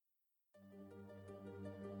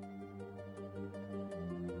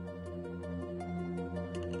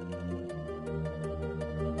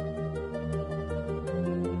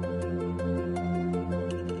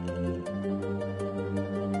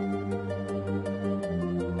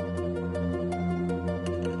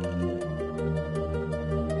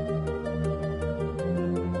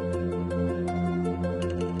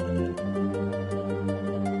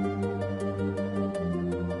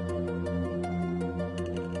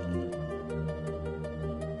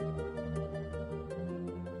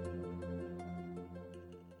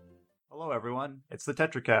everyone. It's the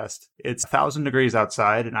TetraCast. It's 1,000 degrees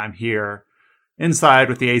outside, and I'm here inside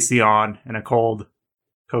with the AC on and a cold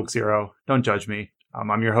Coke Zero. Don't judge me.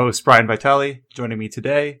 I'm your host, Brian Vitale. Joining me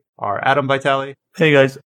today are Adam Vitale. Hey,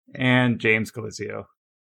 guys. And James Galizio.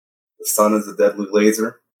 The sun is a deadly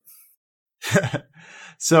laser.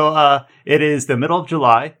 So it is the middle of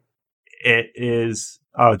July. It is...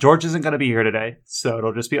 George isn't going to be here today, so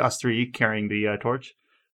it'll just be us three carrying the torch.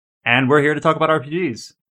 And we're here to talk about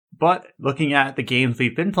RPGs. But looking at the games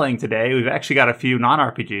we've been playing today, we've actually got a few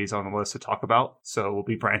non-RPGs on the list to talk about. So we'll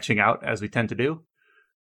be branching out as we tend to do.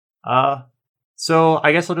 So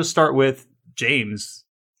I guess I'll just start with James,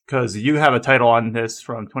 because you have a title on this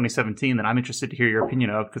from 2017 that I'm interested to hear your opinion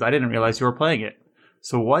of, because I didn't realize you were playing it.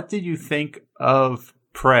 So what did you think of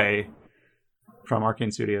Prey from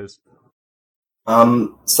Arcane Studios?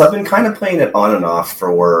 So I've been kind of playing it on and off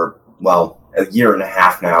for, a year and a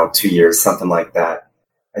half now, 2 years, something like that.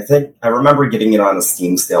 I think I remember getting it on a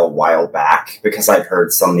Steam sale a while back because I'd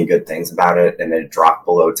heard so many good things about it, and it dropped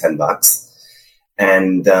below $10.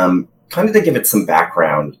 And kind of to give it some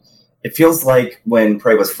background, it feels like when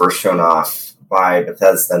Prey was first shown off by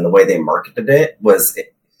Bethesda and the way they marketed it was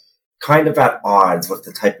kind of at odds with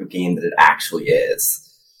the type of game that it actually is.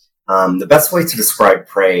 The best way to describe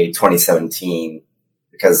Prey 2017,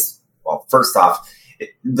 because, first off,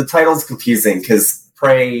 the title is confusing because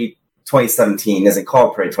Prey 2017 isn't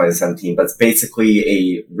called Prey 2017, but it's basically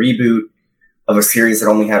a reboot of a series that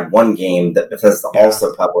only had one game that Bethesda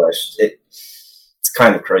also published. It's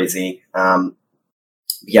kind of crazy.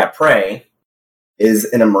 Prey is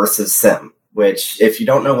an immersive sim, which, if you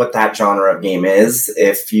don't know what that genre of game is,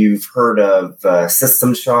 if you've heard of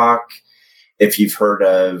System Shock, if you've heard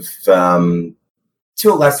of,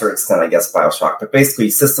 to a lesser extent, I guess, BioShock, but basically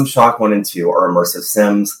System Shock 1 and 2 are immersive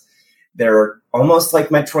sims. They're almost like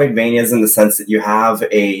Metroidvanias in the sense that you have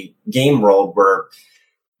a game world where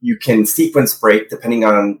you can sequence break depending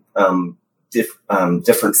on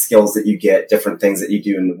different skills that you get, different things that you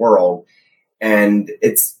do in the world. And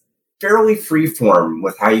it's fairly freeform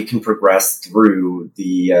with how you can progress through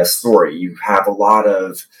the story. You have a lot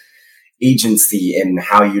of agency in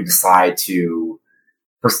how you decide to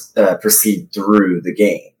proceed through the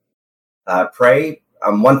game. Prey,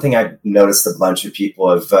 one thing I've noticed a bunch of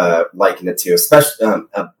people have likened it to,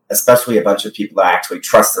 especially a bunch of people that actually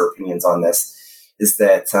trust their opinions on this, is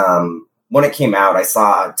that when it came out, I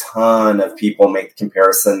saw a ton of people make the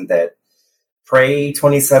comparison that Prey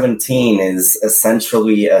 2017 is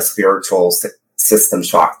essentially a spiritual System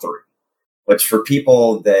Shock 3, which for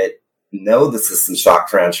people that know the System Shock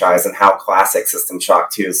franchise and how classic System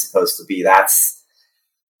Shock 2 is supposed to be, that's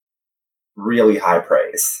really high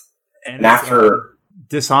praise. And after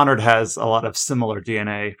Dishonored has a lot of similar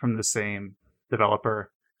DNA from the same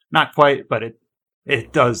developer. Not quite, but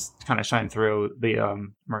it does kind of shine through the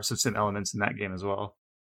immersive sim elements in that game as well.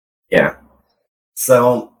 Yeah.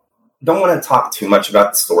 So, don't want to talk too much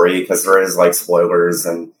about the story because there is spoilers,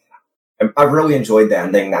 and I really enjoyed the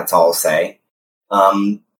ending, that's all I'll say.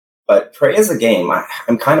 But Prey is a game.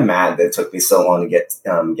 I'm kind of mad that it took me so long to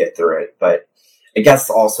get through it, but I guess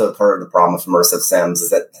also part of the problem with immersive sims is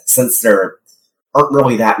that since there aren't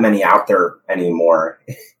really that many out there anymore,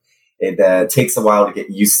 it takes a while to get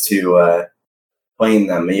used to playing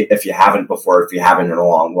them if you haven't before, if you haven't in a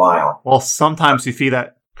long while. Well, sometimes you see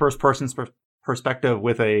that first person's perspective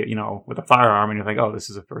with a firearm, and you're like, oh, this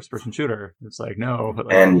is a first person shooter. It's like, no.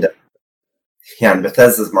 But and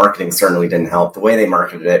Bethesda's marketing certainly didn't help. The way they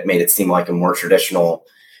marketed it made it seem like a more traditional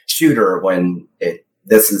shooter when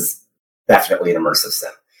this is definitely an immersive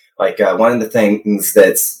sim. One of the things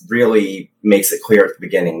that really makes it clear at the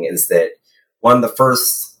beginning is that one of the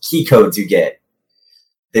first key codes you get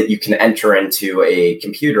that you can enter into a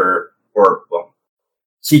computer,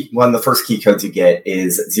 one of the first key codes you get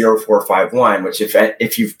is 0451, which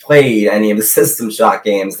if you've played any of the System Shock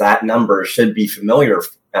games, that number should be familiar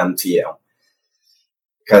to you.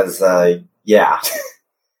 Because, I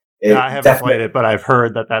haven't played it, but I've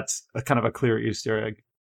heard that that's a kind of a clear Easter egg.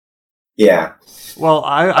 Yeah. Well,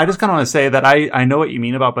 I just kind of want to say that I know what you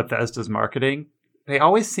mean about Bethesda's marketing. They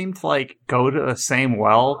always seem to go to the same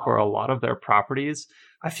well for a lot of their properties.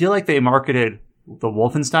 I feel like they marketed the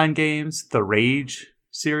Wolfenstein games, the Rage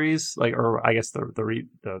series, or I guess the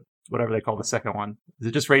whatever they call the second one. Is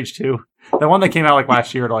it just Rage 2? The one that came out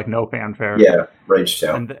last year to no fanfare. Yeah, Rage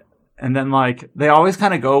 2. And then they always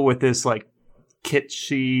kind of go with this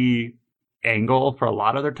kitschy angle for a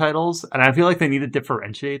lot of their titles, and I feel like they need to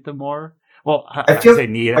differentiate them more. Well, I say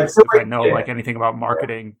need, I know anything about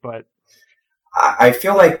marketing, but I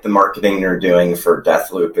feel like the marketing they're doing for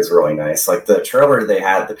Deathloop is really nice. The trailer they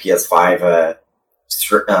had at the PS5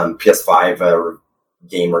 PS5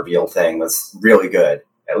 game reveal thing was really good,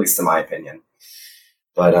 at least in my opinion.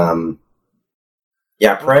 But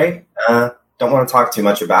yeah, Prey. Don't want to talk too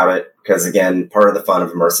much about it because, again, part of the fun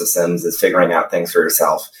of immersive sims is figuring out things for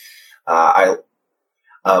yourself.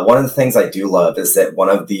 One of the things I do love is that one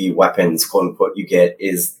of the weapons, quote unquote, you get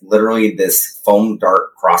is literally this foam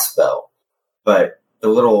dart crossbow. But the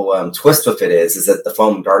little twist with it is that the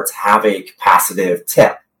foam darts have a capacitive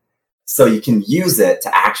tip. So you can use it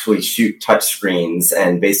to actually shoot touch screens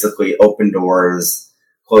and basically open doors,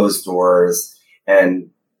 close doors.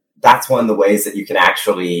 And that's one of the ways that you can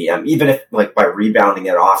actually, even if like by rebounding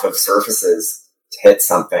it off of surfaces to hit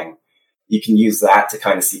something, you can use that to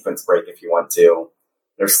kind of sequence break if you want to.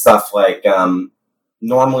 There's stuff like,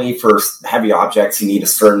 normally for heavy objects, you need a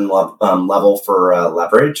certain level for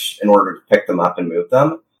leverage in order to pick them up and move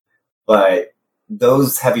them. But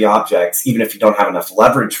those heavy objects, even if you don't have enough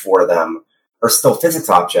leverage for them, are still physics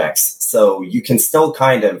objects. So you can still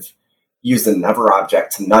kind of use another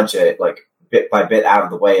object to nudge it like bit by bit out of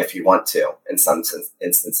the way if you want to in some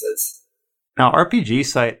instances. Now, RPG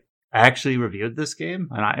Site actually reviewed this game,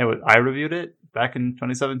 and I reviewed it back in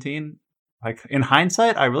 2017. Like, in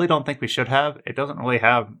hindsight, I really don't think we should have. It doesn't really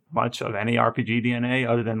have much of any RPG DNA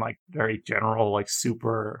other than, like, very general, like,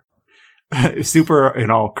 super,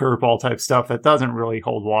 curveball type stuff that doesn't really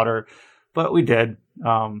hold water. But we did.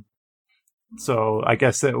 So I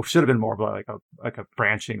guess it should have been more of like a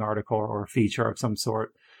branching article or a feature of some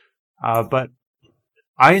sort. But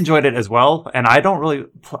I enjoyed it as well. And I don't really,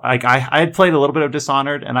 like, I had played a little bit of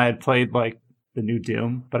Dishonored and I had played, like, the new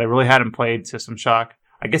Doom, but I really hadn't played System Shock.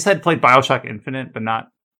 I guess I'd played BioShock Infinite, but not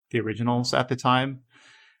the originals at the time.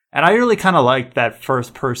 And I really kind of liked that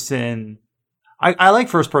first person. I like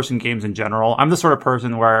first person games in general. I'm the sort of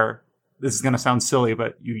person where, this is going to sound silly,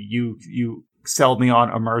 but you sell me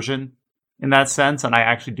on immersion in that sense. And I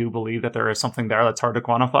actually do believe that there is something there that's hard to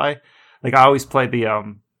quantify. Like, I always played the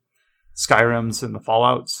Skyrims and the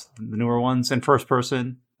Fallouts, the newer ones, in first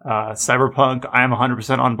person. Cyberpunk, I am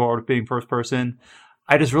 100% on board with being first person.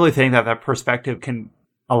 I just really think that perspective can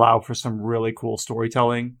allow for some really cool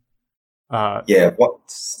storytelling. One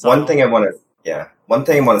thing I want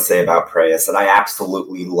to say about Prey is that I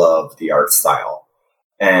absolutely love the art style,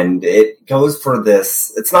 and it goes for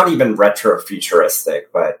this. It's not even retro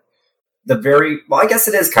futuristic, but I guess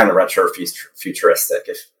it is kind of retro futuristic,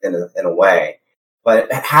 if in a way, but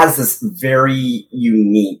it has this very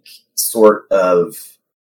unique sort of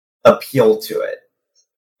appeal to it,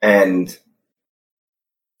 and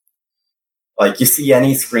like, you see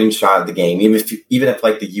any screenshot of the game, even if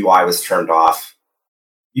like the UI was turned off,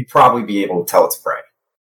 you'd probably be able to tell it's Prey,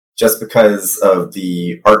 just because of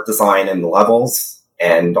the art design and the levels,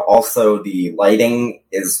 and also the lighting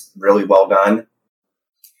is really well done.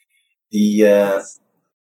 I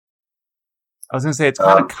was going to say, it's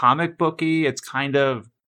kind of comic booky. It's kind of,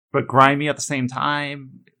 but grimy at the same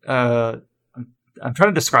time. I'm trying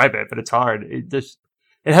to describe it, but it's hard.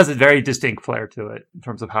 It has a very distinct flair to it in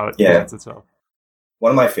terms of how it presents itself. One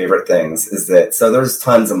of my favorite things is that, so there's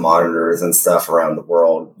tons of monitors and stuff around the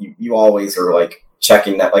world. You always are like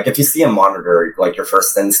checking that. Like, if you see a monitor, like, your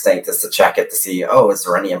first instinct is to check it to see, oh, is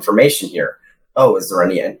there any information here? Oh, is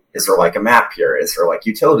there like a map here? Is there like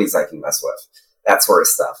utilities I can mess with? That sort of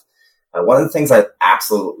stuff. One of the things I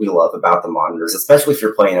absolutely love about the monitors, especially if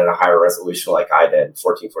you're playing at a higher resolution like I did,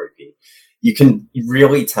 1440p, you can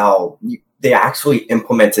really tell they actually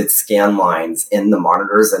implemented scan lines in the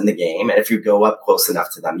monitors in the game. And if you go up close enough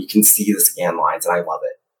to them, you can see the scan lines, and I love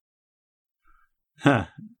it.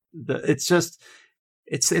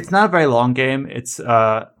 It's not a very long game.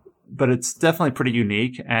 But it's definitely pretty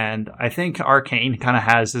unique. And I think Arcane kind of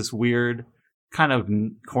has this weird kind of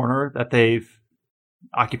corner that they've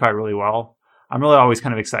occupied really well. I'm really always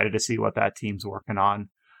kind of excited to see what that team's working on.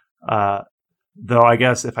 Though I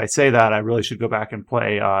guess if I say that, I really should go back and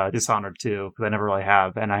play Dishonored 2, because I never really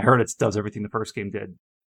have. And I heard it does everything the first game did,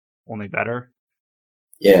 only better.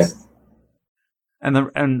 Yeah. And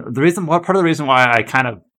part of the reason why I kind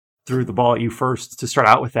of threw the ball at you first to start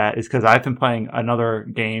out with that is because I've been playing another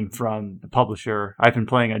game from the publisher. I've been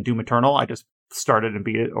playing a Doom Eternal. I just started and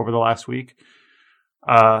beat it over the last week.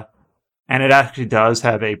 And it actually does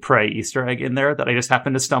have a Prey Easter egg in there that I just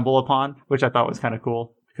happened to stumble upon, which I thought was kind of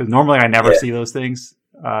cool. Because normally I never see those things,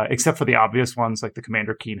 except for the obvious ones, like the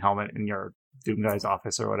Commander Keen helmet in your Doom guy's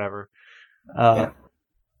office or whatever.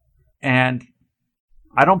 And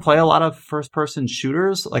I don't play a lot of first-person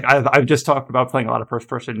shooters. Like, I've just talked about playing a lot of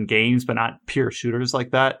first-person games, but not pure shooters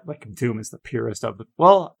like that. Like, Doom is the purest of the...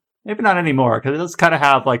 Well, maybe not anymore, because it does kind of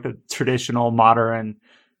have, like, the traditional modern,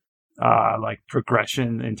 like,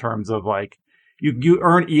 progression in terms of, like, you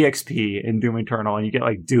earn EXP in Doom Eternal and you get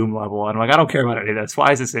like Doom level. And I'm like, I don't care about any of this.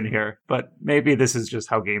 Why is this in here? But maybe this is just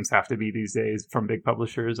how games have to be these days from big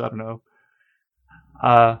publishers. I don't know.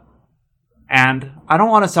 And I don't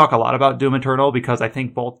want to talk a lot about Doom Eternal because I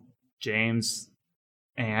think both James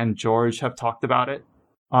and George have talked about it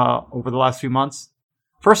over the last few months.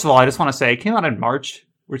 First of all, I just want to say it came out in March,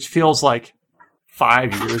 which feels like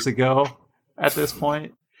 5 years ago at this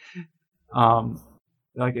point.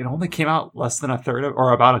 Like it only came out less than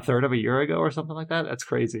about a third of a year ago or something like that. That's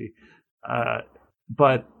crazy.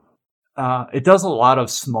 But it does a lot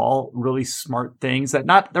of small, really smart things they're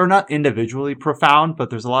not individually profound, but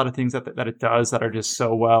there's a lot of things that it does that are just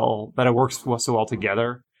that it works so well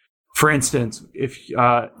together. For instance, if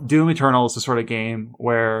Doom Eternal is the sort of game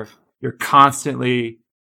where you're constantly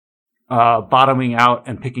bottoming out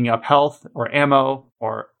and picking up health or ammo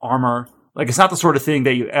or armor. Like, it's not the sort of thing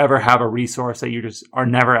that you ever have a resource that you just are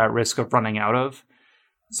never at risk of running out of.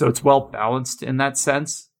 So it's well balanced in that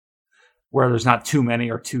sense, where there's not too many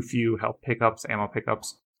or too few health pickups, ammo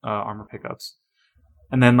pickups, armor pickups.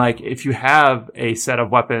 And then, like, if you have a set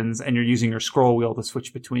of weapons and you're using your scroll wheel to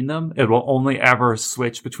switch between them, it will only ever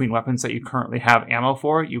switch between weapons that you currently have ammo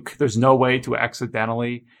for. There's no way to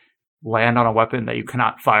accidentally land on a weapon that you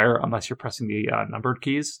cannot fire unless you're pressing the numbered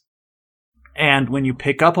keys. And when you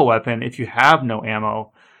pick up a weapon, if you have no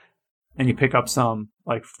ammo and you pick up some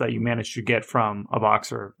like that you managed to get from a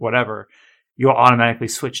box or whatever, you'll automatically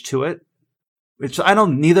switch to it. Which I know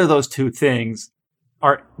neither of those two things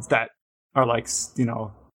are like, you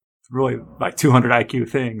know, really like 200 IQ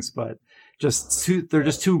things, but they're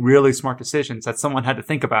just two really smart decisions that someone had to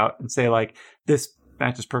think about and say, like, this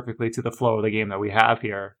matches perfectly to the flow of the game that we have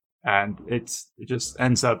here. And it just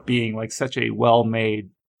ends up being like such a well-made,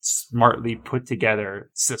 smartly put together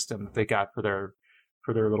system that they got for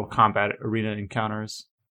their little combat arena encounters.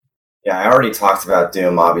 Yeah, I already talked about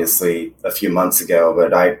Doom, obviously, a few months ago,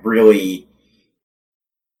 but I really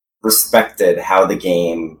respected how the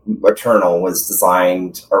game Eternal was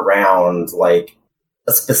designed around like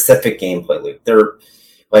a specific gameplay loop.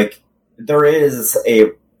 There is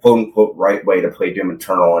a quote-unquote right way to play Doom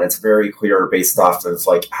Eternal, and it's very clear based off of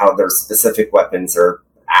like how their specific weapons are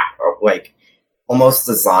like almost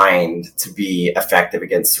designed to be effective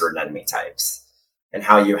against certain enemy types, and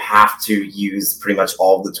how you have to use pretty much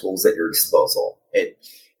all of the tools at your disposal. It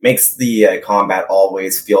makes the combat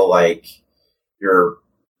always feel like you're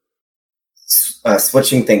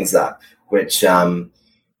switching things up, which when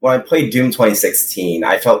I played Doom 2016,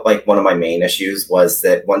 I felt like one of my main issues was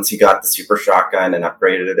that once you got the super shotgun and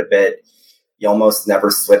upgraded it a bit, you almost never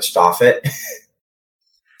switched off it.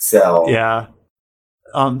 So yeah.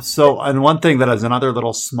 And one thing that is another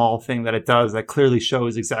little small thing that it does that clearly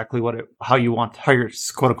shows exactly how you're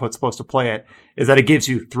quote unquote supposed to play it is that it gives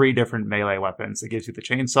you 3 different melee weapons. It gives you the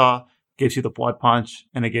chainsaw, gives you the blood punch,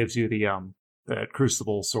 and it gives you the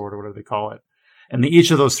crucible sword or whatever they call it. And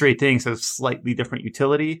each of those 3 things has slightly different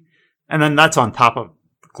utility. And then that's on top of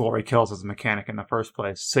glory kills as a mechanic in the first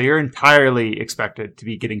place. So you're entirely expected to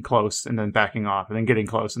be getting close and then backing off and then getting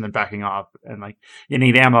close and then backing off. And like you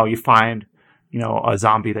need ammo, you find, you know, a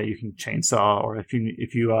zombie that you can chainsaw, or if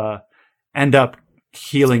you end up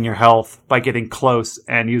healing your health by getting close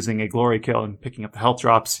and using a glory kill and picking up the health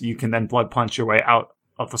drops, you can then blood punch your way out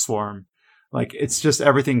of the swarm. Like, it's just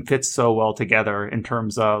everything fits so well together in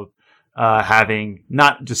terms of having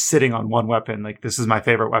not just sitting on one weapon. Like, this is my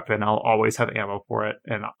favorite weapon. I'll always have ammo for it,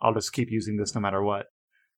 and I'll just keep using this no matter what.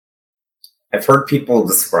 I've heard people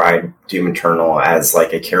describe Doom Eternal as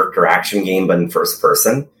like a character action game, but in first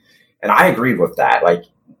person. And I agreed with that. Like,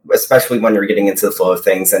 especially when you're getting into the flow of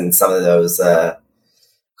things and some of those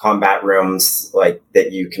combat rooms, like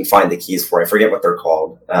that you can find the keys for. I forget what they're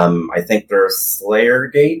called. I think they're Slayer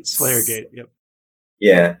Gates. Slayer Gate, yep.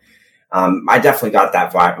 Yeah. I definitely got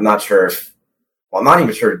that vibe. I'm not sure I'm not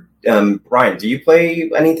even sure. Brian, do you play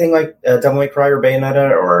anything like Devil May Cry or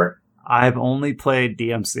Bayonetta, or? I've only played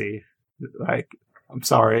DMC. Like, I'm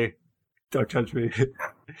sorry. Don't judge me.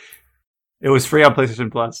 It was free on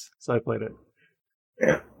PlayStation Plus, so I played it.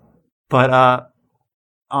 Yeah. But,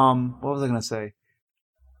 what was I going to say?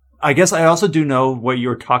 I guess I also do know what you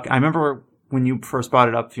were talking. I remember when you first brought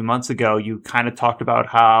it up a few months ago, you kind of talked about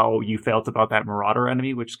how you felt about that Marauder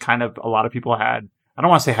enemy, which kind of a lot of people had, I don't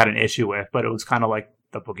want to say had an issue with, but it was kind of like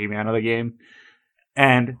the boogeyman of the game.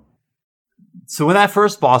 And so when that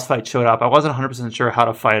first boss fight showed up, I wasn't 100% sure how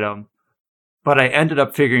to fight him, but I ended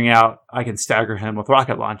up figuring out I can stagger him with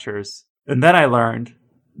rocket launchers. And then I learned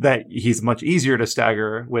that he's much easier to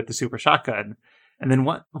stagger with the super shotgun. And then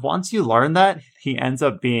once you learn that, he ends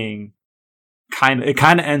up being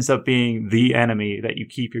kind of ends up being the enemy that you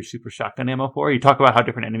keep your super shotgun ammo for. You talk about how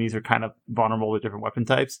different enemies are kind of vulnerable to different weapon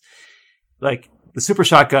types. Like the super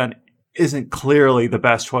shotgun isn't clearly the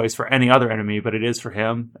best choice for any other enemy, but it is for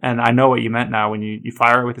him. And I know what you meant now when you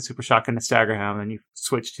fire with the super shotgun to stagger him, and you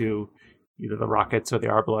switch to either the rockets or the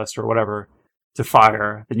arbalest or whatever to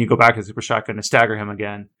fire. Then you go back to the super shotgun to stagger him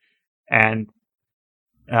again. And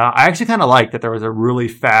I actually kind of like that there was a really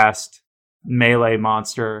fast melee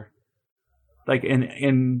monster, like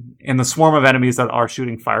in the swarm of enemies that are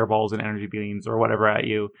shooting fireballs and energy beams or whatever at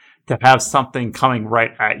you, to have something coming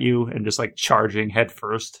right at you and just like charging head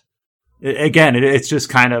first. It's just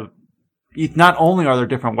kind of, not only are there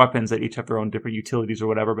different weapons that each have their own different utilities or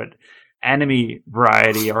whatever, but enemy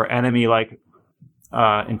variety or enemy like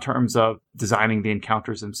in terms of designing the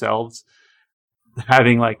encounters themselves,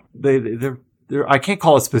 having like they're I can't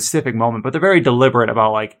call it a specific moment, but they're very deliberate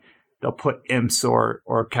about like they'll put imps or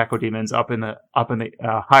cacodemons up in the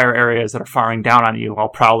higher areas that are firing down on you, while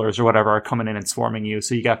prowlers or whatever are coming in and swarming you.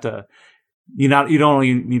 So you got to you don't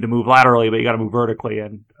only need to move laterally, but you got to move vertically,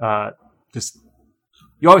 and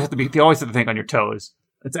you always have to think on your toes.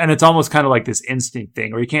 It's almost kind of like this instinct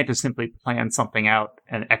thing, where you can't just simply plan something out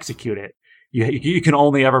and execute it. You can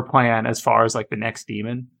only ever plan as far as like the next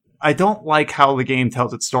demon. I don't like how the game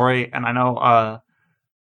tells its story, and I know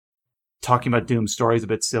talking about Doom story is a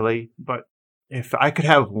bit silly, but if I could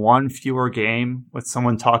have one fewer game with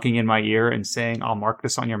someone talking in my ear and saying, "I'll mark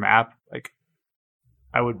this on your map," like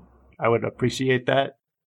I would appreciate that.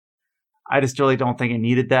 I just really don't think it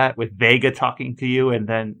needed that, with Vega talking to you and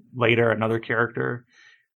then later another character.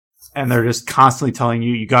 And they're just constantly telling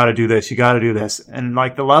you, you got to do this, you got to do this. And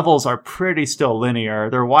like the levels are pretty still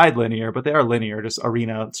linear. They're wide linear, but they are linear, just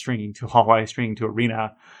arena stringing to hallway, stringing to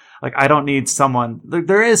arena. Like I don't need someone.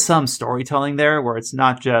 There is some storytelling there where it's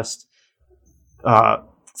not just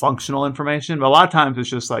functional information, but a lot of times it's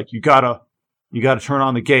just like you gotta turn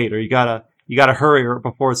on the gate, or you gotta hurry or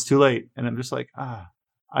before it's too late. And I'm just like,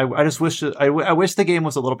 I just wish I wish the game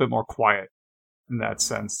was a little bit more quiet in that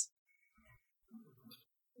sense.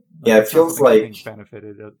 Yeah, it feels like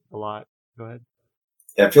benefited a lot. Go ahead.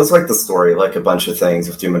 Yeah, it feels like the story, like a bunch of things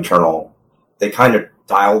with Doom Eternal, they kind of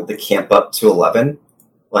dialed the camp up to 11.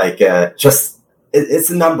 Like, it's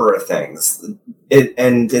a number of things.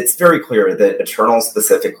 And it's very clear that Eternal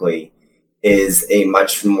specifically is a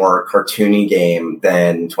much more cartoony game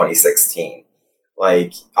than 2016.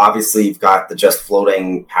 Like, obviously, you've got the just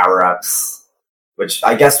floating power-ups, which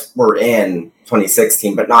I guess were in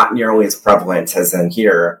 2016, but not nearly as prevalent as in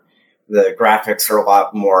here. The graphics are a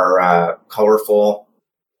lot more colorful.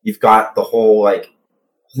 You've got the whole, like,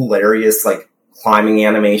 hilarious, like, climbing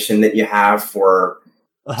animation that you have for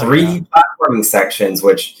 3D platforming sections,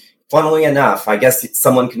 which, funnily enough, I guess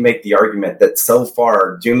someone can make the argument that so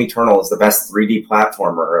far, Doom Eternal is the best 3D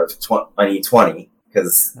platformer of 2020,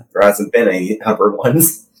 because there hasn't been any other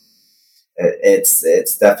ones.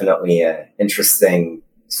 It's definitely an interesting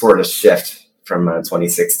sort of shift from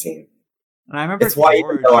 2016. And I remember I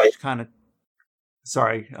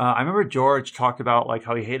remember George talked about like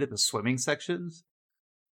how he hated the swimming sections,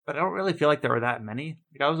 but I don't really feel like there were that many.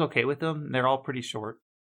 Like, I was okay with them. They're all pretty short.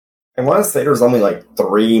 I want to say there's only like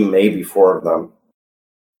 3, maybe 4 of them.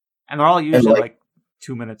 And they're all usually like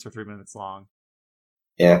 2 minutes or 3 minutes long.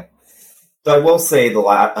 Yeah. So I will say the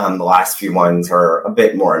last few ones are a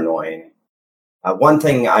bit more annoying. One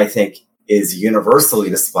thing I think is universally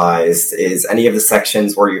despised is any of the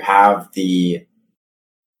sections where you have the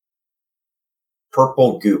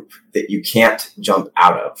purple goop that you can't jump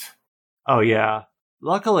out of. Oh, yeah.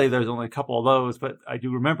 Luckily, there's only a couple of those, but I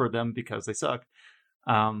do remember them because they suck.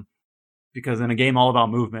 Because in a game all about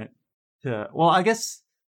movement, I guess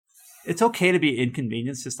it's okay to be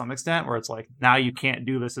inconvenienced to some extent, where it's like, now you can't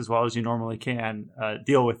do this as well as you normally can.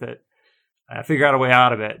 Deal with it. Figure out a way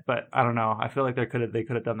out of it. But I don't know. I feel like they could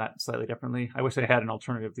have done that slightly differently. I wish they had an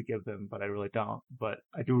alternative to give them, but I really don't. But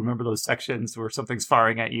I do remember those sections where something's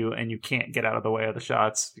firing at you and you can't get out of the way of the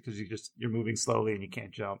shots because you're moving slowly and you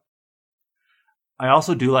can't jump. I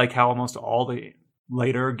also do like how almost all the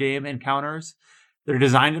later game encounters, they're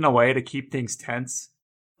designed in a way to keep things tense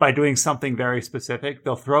by doing something very specific.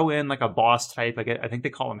 They'll throw in like a boss type. I think they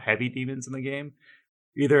call them heavy demons in the game.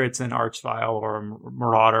 Either it's an Archvile or a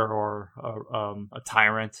Marauder or a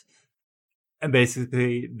Tyrant. And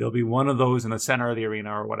basically, there'll be one of those in the center of the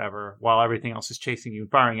arena or whatever, while everything else is chasing you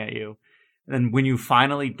and firing at you. And then when you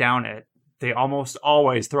finally down it, they almost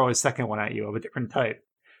always throw a second one at you of a different type.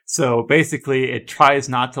 So basically, it tries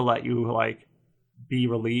not to let you like be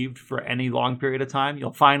relieved for any long period of time.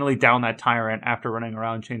 You'll finally down that Tyrant after running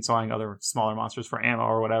around chainsawing other smaller monsters for ammo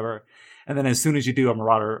or whatever. and then as soon as you do, a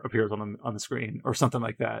Marauder appears on the screen or something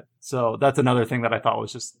like that. So that's another thing that I thought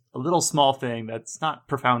was just a little small thing that's not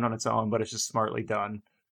profound on its own, but it's just smartly done.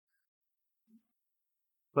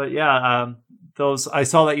 But yeah, I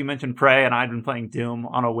saw that you mentioned Prey, and I'd been playing Doom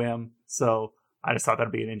on a whim, so I just thought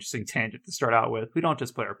that'd be an interesting tangent to start out with. We don't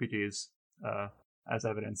just play RPGs, as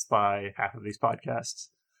evidenced by half of these podcasts.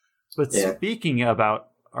 But speaking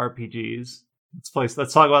about RPGs,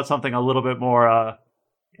 let's talk about something a little bit more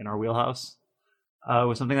in our wheelhouse.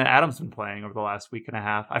 With something that Adam's been playing over the last week and a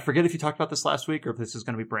half. I forget if you talked about this last week or if this is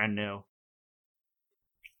going to be brand new.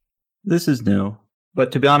 This is new.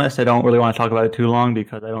 But to be honest, I don't really want to talk about it too long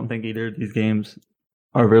because I don't think either of these games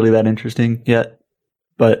are really that interesting yet.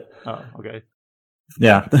 But okay.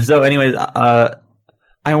 Yeah. So anyways, I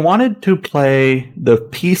wanted to play the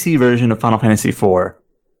PC version of Final Fantasy IV.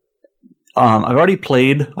 I've already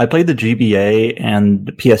played the GBA and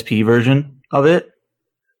the PSP version of it.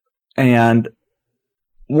 And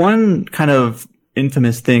one kind of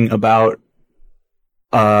infamous thing about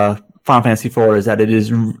Final Fantasy IV is that it is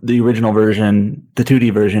the original version, the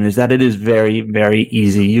 2D version, is that it is very, very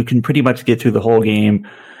easy. You can pretty much get through the whole game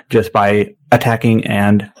just by attacking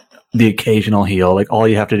and the occasional heal. Like, all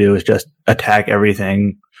you have to do is just attack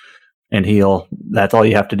everything and heal. That's all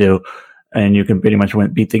you have to do. And you can pretty much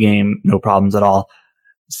beat the game, no problems at all.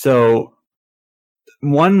 So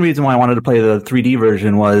one reason why I wanted to play the 3D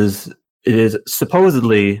version was it is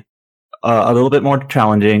supposedly a little bit more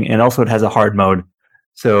challenging, and also it has a hard mode.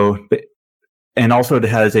 So, and also it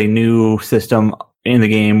has a new system in the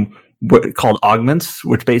game called augments,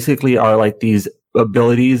 which basically are like these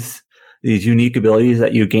abilities, these unique abilities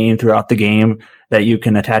that you gain throughout the game that you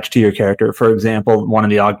can attach to your character. For example, one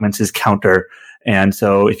of the augments is counter. And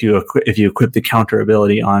so if you equip the counter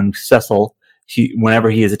ability on Cecil,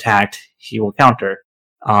 whenever he is attacked, he will counter.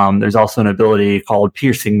 There's also an ability called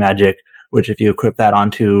piercing magic, which if you equip that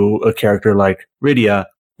onto a character like Rydia,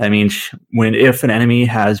 that means if an enemy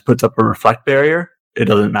puts up a reflect barrier, it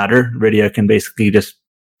doesn't matter. Rydia can basically just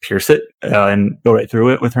pierce it and go right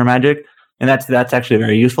through it with her magic. And that's actually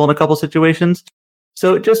very useful in a couple situations.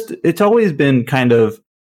 So it's always been kind of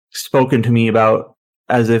spoken to me about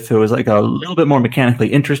as if it was like a little bit more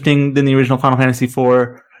mechanically interesting than the original Final Fantasy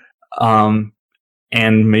IV,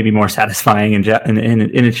 and maybe more satisfying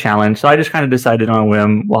in a challenge. So I just kind of decided on a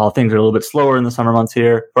whim, while things are a little bit slower in the summer months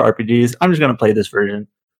here for RPGs, I'm just going to play this version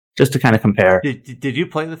just to kind of compare. Did you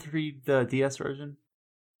play the DS version?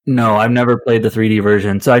 No, I've never played the 3D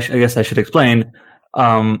version, so I guess I should explain.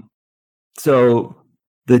 So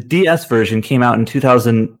the DS version came out in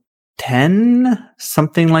 2010,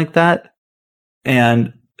 something like that.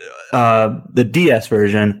 And the DS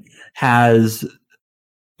version has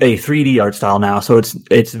a 3D art style now, so it's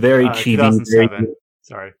very chibi. 2007.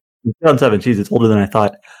 Sorry. 2007. Jeez, it's older than I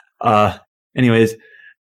thought. Anyways,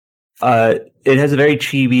 it has a very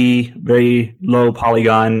chibi, very low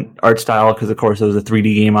polygon art style because, of course, it was a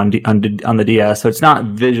 3D game on the DS, so it's not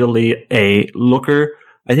visually a looker.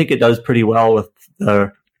 I think it does pretty well with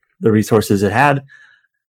the resources it had.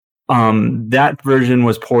 That version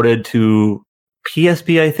was ported to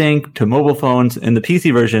PSP, I think, to mobile phones, and the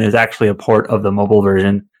PC version is actually a port of the mobile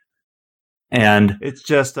version. And it's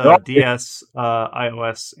just DS,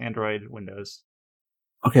 iOS, Android, Windows.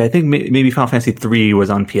 Okay, I think maybe Final Fantasy 3 was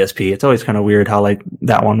on PSP. It's always kind of weird how like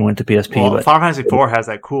that one went to PSP. Well, but Final Fantasy 4 has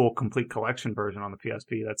that cool complete collection version on the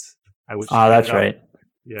PSP. That's right.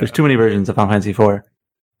 Yeah. There's too many versions of Final Fantasy 4.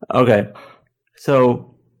 Okay,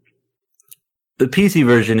 so the PC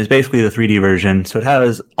version is basically the 3D version, so it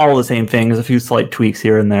has all the same things, a few slight tweaks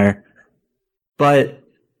here and there. But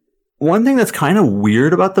one thing that's kind of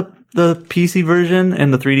weird about the PC version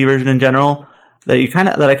and the 3D version in general that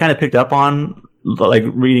I kind of picked up on, like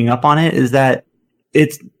reading up on it, is that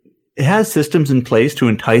it has systems in place to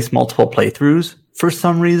entice multiple playthroughs for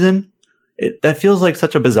some reason. That feels like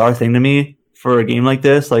such a bizarre thing to me for a game like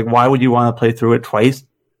this. Like, why would you want to play through it twice?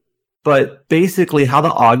 But basically, how the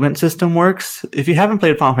augment system works, if you haven't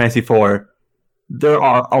played Final Fantasy IV, there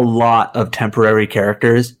are a lot of temporary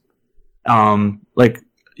characters. Like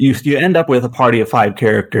you end up with a party of 5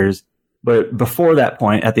 characters, but before that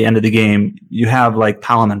point, at the end of the game, you have like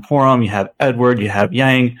Palom and Porom, you have Edward, you have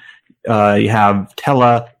Yang, you have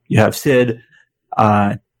Tella, you have Cid.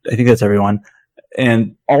 I think that's everyone.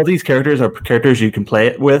 And all these characters are characters you can play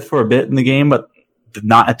it with for a bit in the game, but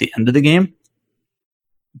not at the end of the game.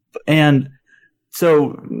 And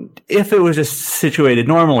so if it was just situated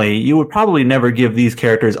normally, you would probably never give these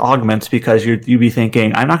characters augments because you'd be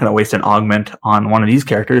thinking, I'm not going to waste an augment on one of these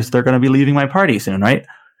characters. They're going to be leaving my party soon, right?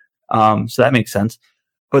 So that makes sense.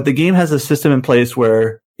 But the game has a system in place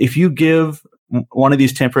where if you give one of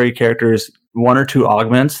these temporary characters one or two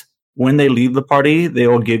augments. When they leave the party, they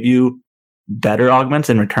will give you better augments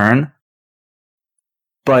in return,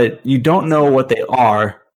 but you don't know what they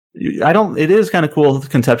are. It is kind of cool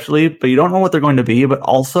conceptually, but you don't know what they're going to be, but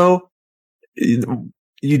also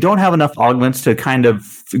you don't have enough augments to kind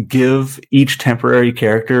of give each temporary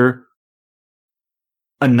character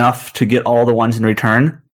enough to get all the ones in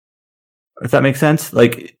return. If that makes sense.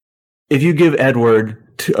 Like, if you give Edward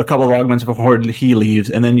a couple of augments before he leaves,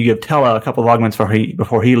 and then you give Tella a couple of augments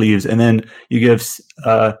before he leaves, and then you give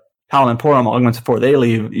Hal and Porum augments before they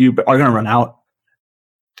leave, you are going to run out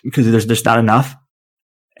because there's just not enough.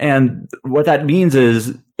 And what that means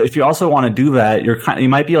is, if you also want to do that, you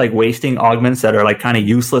might be like wasting augments that are like kind of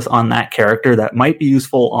useless on that character that might be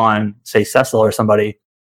useful on, say, Cecil or somebody,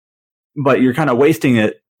 but you're kind of wasting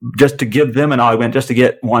it just to give them an augment, just to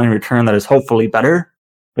get one in return that is hopefully better,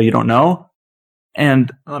 but you don't know.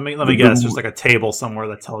 And let me guess, there's like a table somewhere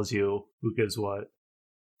that tells you who gives what.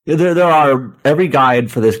 There are, every guide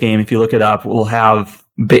for this game, if you look it up, will have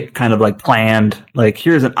kind of like planned, like,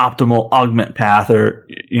 here's an optimal augment path, or,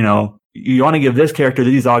 you know, you want to give this character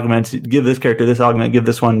these augments, give this character this augment, give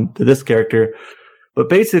this one to this character. But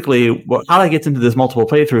basically, how that gets into this multiple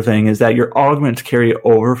playthrough thing is that your augments carry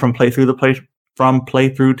over from playthrough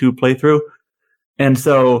to playthrough. And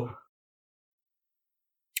so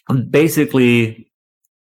basically,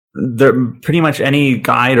 pretty much any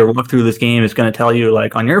guide or walkthrough of this game is going to tell you,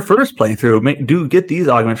 like, on your first playthrough, get these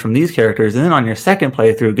augments from these characters, and then on your second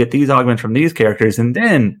playthrough, get these augments from these characters, and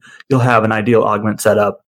then you'll have an ideal augment set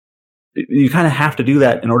up. You kind of have to do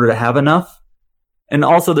that in order to have enough. And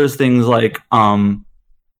also there's things like,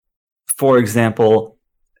 for example,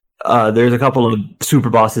 there's a couple of super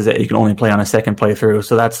bosses that you can only play on a second playthrough,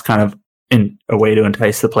 so that's kind of a way to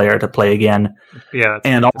entice the player to play again. Yeah.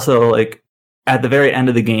 And also, like, at the very end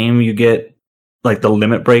of the game, you get like the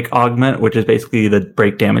limit break augment, which is basically the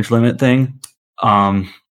break damage limit thing.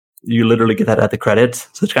 You literally get that at the credits.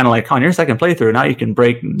 So it's kind of like, on your second playthrough, now you can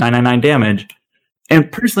break 999 damage. And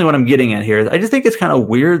personally, what I'm getting at here is, I just think it's kind of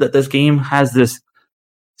weird that this game has this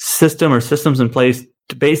system or systems in place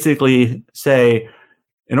to basically say,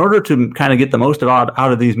 in order to kind of get the most out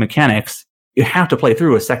of these mechanics, you have to play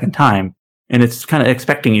through a second time. And it's kind of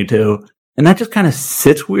expecting you to. And that just kind of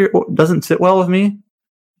doesn't sit well with me.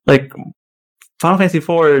 Like, Final Fantasy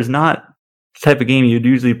IV is not the type of game you'd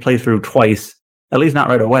usually play through twice, at least not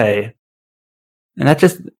right away. And that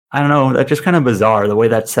just, I don't know, that's just kind of bizarre, the way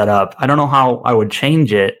that's set up. I don't know how I would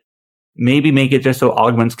change it. Maybe make it just so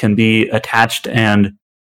augments can be attached and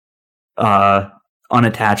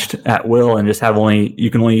unattached at will, and just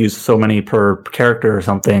you can only use so many per character or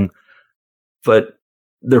something. But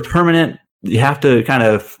they're permanent. You have to kind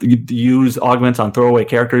of use augments on throwaway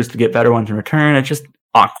characters to get better ones in return. It's just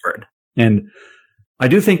awkward. And I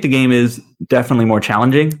do think the game is definitely more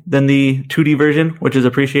challenging than the 2D version, which is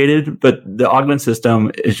appreciated, but the augment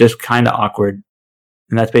system is just kind of awkward.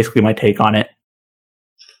 And that's basically my take on it.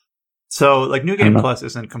 So, like, New Game Plus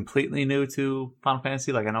isn't completely new to Final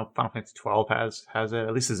Fantasy. Like, I know Final Fantasy 12 has it,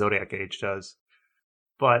 at least the Zodiac Age does.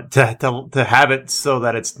 But to have it so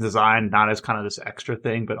that it's designed not as kind of this extra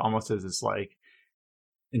thing, but almost as this, like,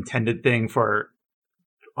 intended thing for,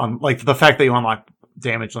 like, the fact that you unlock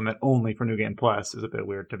damage limit only for New Game Plus is a bit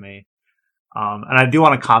weird to me. And I do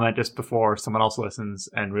want to comment just before someone else listens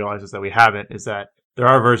and realizes that we have it, is that there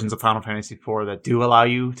are versions of Final Fantasy IV that do allow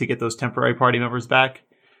you to get those temporary party members back,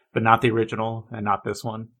 but not the original and not this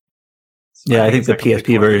one. So yeah, I think the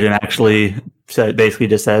PSP version actually basically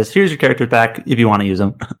just says, here's your characters back if you want to use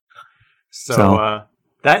them. So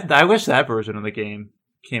that I wish that version of the game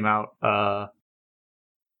came out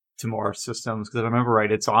to more systems, because if I remember right,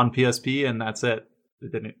 it's on PSP and that's it.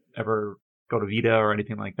 It didn't ever go to Vita or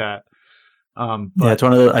anything like that. Yeah, it's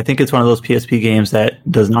I think it's one of those PSP games that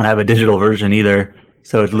does not have a digital version either.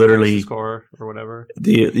 So it's literally score or whatever.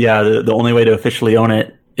 The only way to officially own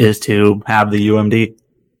it is to have the UMD.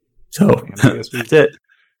 So that's it.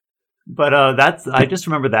 But I just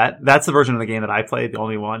remember that's the version of the game that I played, the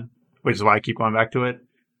only one, which is why I keep going back to it.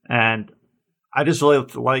 And I just really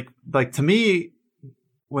like to me,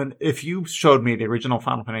 if you showed me the original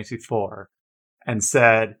Final Fantasy IV and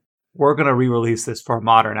said, we're going to re-release this for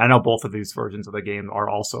modern. I know both of these versions of the game are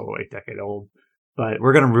also a decade old, but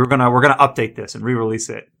we're going to update this and re-release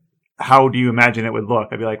it. How do you imagine it would look?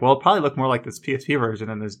 I'd be like, well, it'd probably look more like this PSP version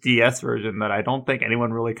and this DS version that I don't think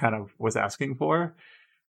anyone really kind of was asking for.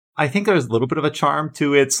 I think there's a little bit of a charm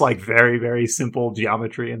to its, like, very, very simple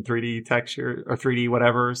geometry and 3D texture or 3D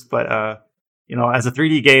whatevers. But, as a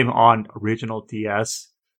 3D game on original DS,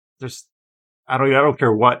 there's I don't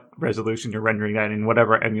care what resolution you're rendering that in,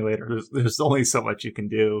 whatever emulator. There's only so much you can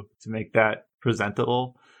do to make that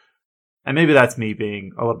presentable. And maybe that's me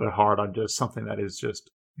being a little bit hard on just something that is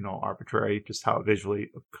just, arbitrary, just how it visually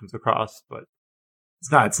comes across. But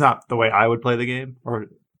it's not the way I would play the game. Or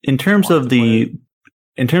in terms of the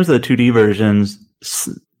 2D versions,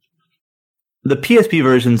 the PSP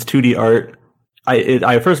version's 2D art,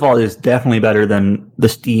 I first of all, is definitely better than the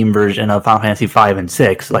Steam version of Final Fantasy 5 and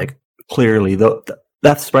 6. Like, clearly,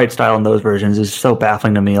 that sprite style in those versions is so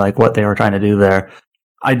baffling to me, like what they were trying to do there.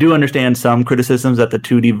 I do understand some criticisms that the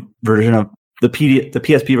 2D version of the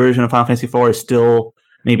PSP version of Final Fantasy 4 is still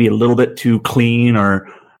maybe a little bit too clean or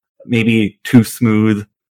maybe too smooth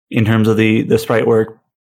in terms of the sprite work.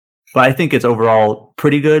 But I think it's overall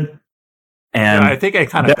pretty good. And I think I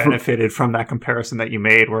kind of benefited from that comparison that you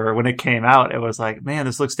made, where when it came out, it was like, man,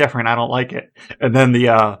 this looks different. I don't like it. And then the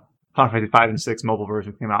Final Fantasy 5 and 6 mobile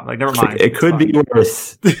version came out. Like, never mind. It could be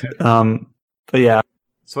worse. But yeah.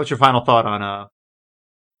 So what's your final thought on...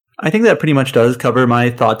 I think that pretty much does cover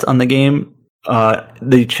my thoughts on the game.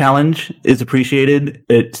 The challenge is appreciated.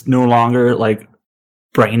 It's no longer like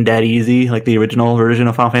brain dead easy like the original version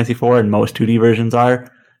of Final Fantasy 4 and most 2D versions are.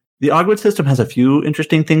 The Augment system has a few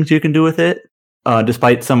interesting things you can do with it,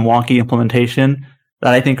 despite some wonky implementation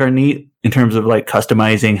that I think are neat in terms of like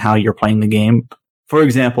customizing how you're playing the game. For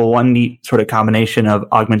example, one neat sort of combination of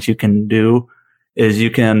augments you can do is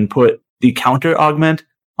you can put the counter augment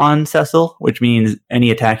on Cecil, which means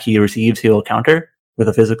any attack he receives, he will counter with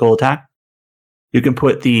a physical attack. You can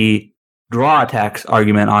put the draw attacks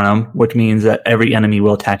argument on him, which means that every enemy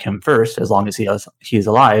will attack him first as long as he is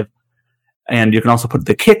alive. And you can also put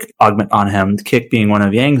the kick augment on him, the kick being one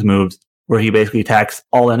of Yang's moves, where he basically attacks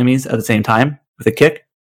all enemies at the same time with a kick.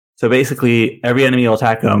 So basically, every enemy will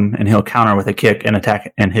attack him, and he'll counter with a kick and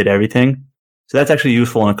attack and hit everything. So that's actually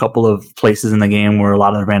useful in a couple of places in the game where a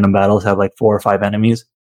lot of the random battles have like 4 or 5 enemies.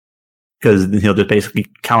 Because he'll just basically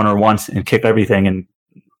counter once and kick everything, and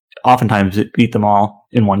oftentimes beat them all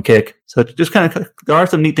in one kick. So it's just kind of, there are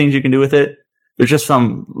some neat things you can do with it. There's just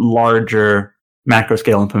some larger macro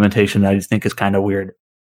scale implementation that I just think is kind of weird.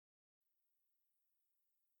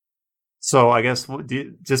 So I guess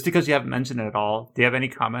just because you haven't mentioned it at all, do you have any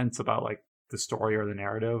comments about like the story or the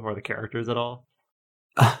narrative or the characters at all?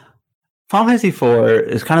 Final Fantasy IV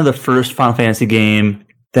is kind of the first Final Fantasy game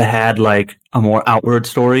that had like a more outward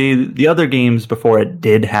story. The other games before it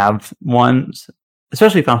did have ones,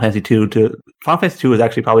 especially Final Fantasy II. Final Fantasy II was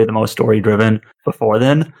actually probably the most story driven before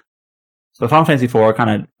then. So Final Fantasy IV kind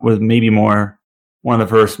of was maybe more one of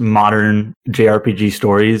the first modern JRPG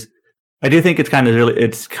stories. I do think it's kind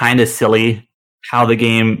of silly how the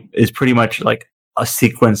game is pretty much like a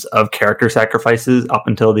sequence of character sacrifices up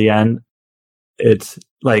until the end. It's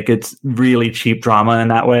really cheap drama in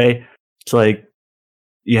that way. It's like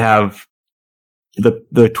you have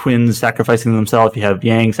the twins sacrificing themselves, you have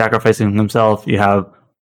Yang sacrificing himself, you have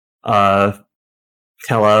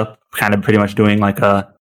Tella kind of pretty much doing like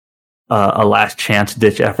a last chance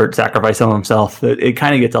ditch effort sacrifice of himself. It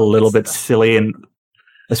kind of gets a little bit silly, and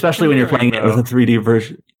especially when you're playing it with a 3D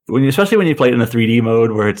version. Especially when you play it in a 3D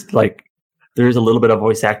mode where it's like there's a little bit of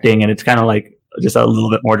voice acting and it's kind of like just a little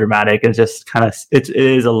bit more dramatic. It's just kind of it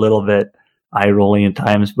is a little bit eye rolling at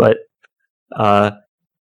times, but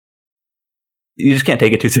you just can't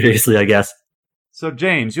take it too seriously, I guess. So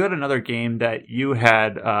James, you had another game that you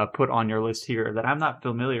had put on your list here that I'm not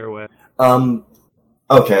familiar with.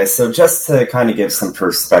 Okay, so just to kind of give some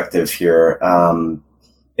perspective here,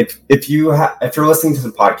 if you're listening to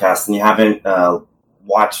the podcast and you haven't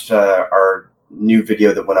watched our new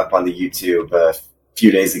video that went up on the YouTube a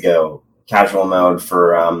few days ago, casual mode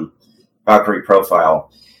for Valkyrie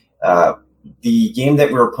Profile, the game that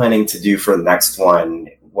we were planning to do for the next one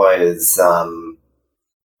was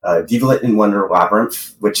Deviant Wonder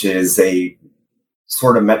Labyrinth, which is a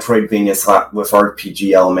sort of Metroidvania with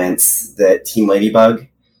RPG elements that Team Ladybug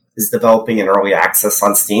is developing in early access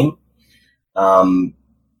on Steam.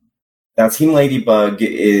 Now, Team Ladybug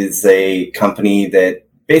is a company that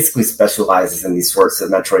basically specializes in these sorts of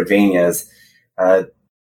Metroidvanias. The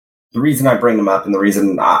reason I bring them up and the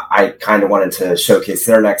reason I kind of wanted to showcase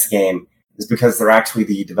their next game is because they're actually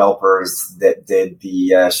the developers that did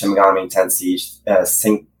the Shin Megami Tensei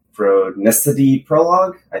Synchronicity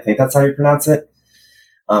Prologue. I think that's how you pronounce it.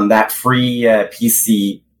 That free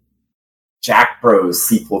PC Jack Bros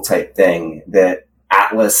sequel type thing that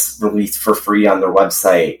Atlas released for free on their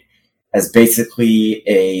website as basically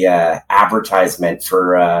a advertisement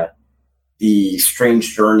for the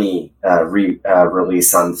Strange Journey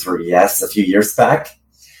release on 3DS a few years back.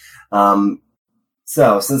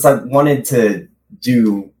 So since I wanted to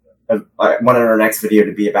do I wanted our next video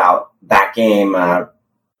to be about that game,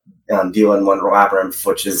 D.L.N. Wonder Labyrinth,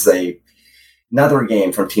 which is another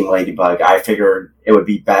game from Team Ladybug. I figured it would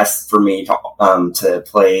be best for me to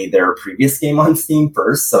play their previous game on Steam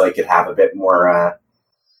first, so I could have a bit more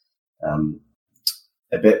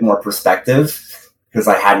perspective, because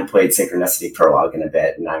I hadn't played Synchronicity Prologue in a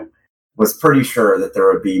bit, and I was pretty sure that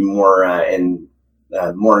there would be more in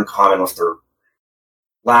common with their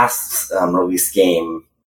last release game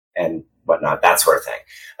and whatnot, that sort of thing.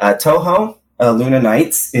 Touhou Luna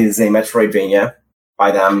Nights is a Metroidvania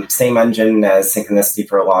by them. Same engine as Synchronicity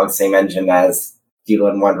Prologue, same engine as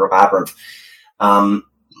D.L.N. Wonder Labyrinth.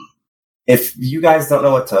 If you guys don't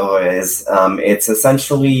know what Touhou is, it's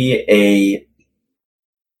essentially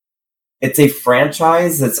it's a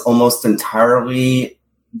franchise that's almost entirely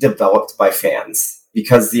developed by fans,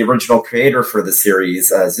 because the original creator for the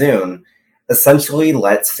series, Zune, essentially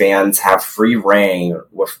lets fans have free reign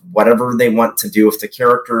with whatever they want to do with the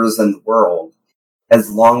characters and the world,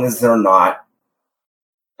 as long as they're not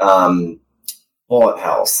bullet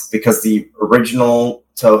hells, because the original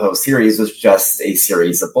Touhou series was just a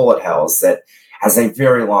series of bullet hells that has a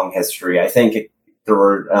very long history. I think it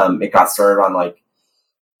got started on like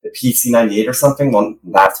the PC-98 or something. Well,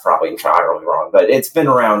 that's probably entirely wrong, but it's been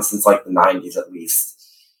around since like the 90s at least.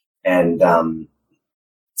 And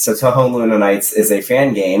so Touhou Luna Nights is a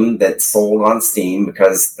fan game that's sold on Steam,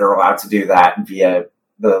 because they're allowed to do that via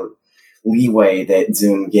the leeway that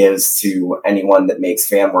Zune gives to anyone that makes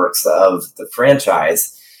fan works of the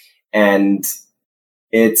franchise. And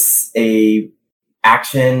it's a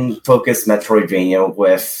action-focused Metroidvania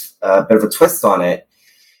with a bit of a twist on it,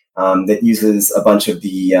 that uses a bunch of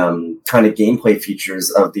the kind of gameplay features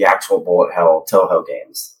of the actual bullet hell Touhou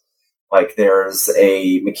games. Like, there's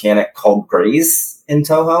a mechanic called Graze in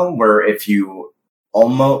Touhou, where if you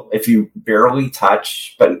barely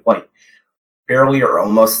touch, but like barely or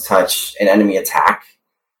almost touch an enemy attack,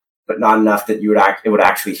 but not enough that it would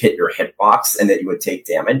actually hit your hitbox and that you would take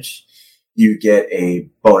damage, you get a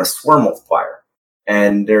bonus swarm multiplier.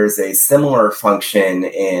 And there's a similar function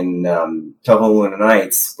in Touhou Luna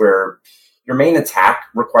Nights, where your main attack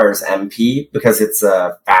requires MP, because it's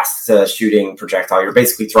a fast shooting projectile. You're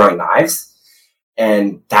basically throwing knives,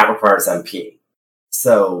 and that requires MP.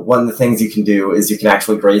 So one of the things you can do is you can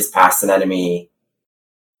actually graze past an enemy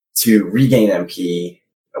to regain MP,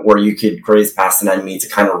 or you could graze past an enemy to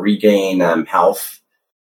kind of regain health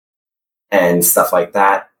and stuff like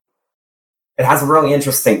that. It has a really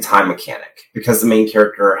interesting time mechanic, because the main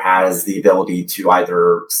character has the ability to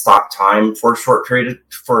either stop time for a short period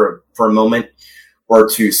for a moment, or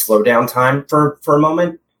to slow down time for a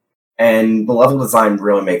moment. And the level design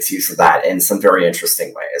really makes use of that in some very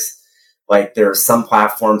interesting ways. Like, there's some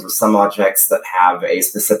platforms or some objects that have a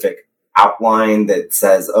specific outline that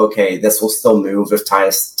says, okay, this will still move if time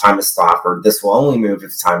is stopped, or this will only move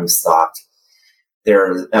if time is stopped.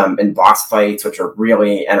 There's in boss fights, which are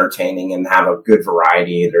really entertaining and have a good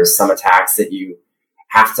variety. There's some attacks that you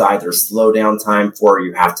have to either slow down time for, or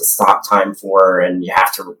you have to stop time for, and you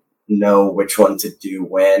have to know which one to do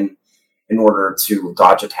when in order to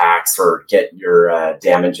dodge attacks or get your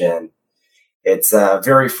damage in. It's not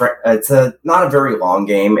a very long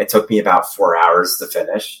game. It took me about 4 hours to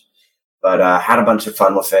finish, but had a bunch of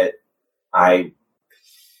fun with it.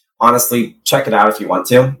 Honestly, check it out if you want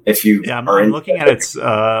to. I'm looking at it.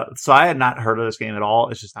 So I had not heard of this game at all.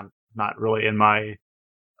 It's just I'm not really in my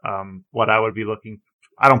what I would be looking.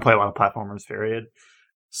 I don't play a lot of platformers, period.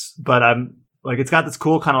 But I'm like, it's got this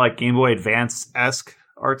cool kind of like Game Boy Advance-esque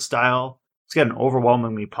art style. It's got an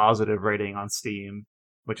overwhelmingly positive rating on Steam,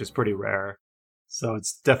 which is pretty rare. So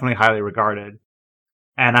it's definitely highly regarded.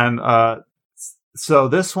 And so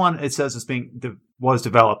this one, it says was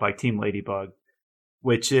developed by Team Ladybug,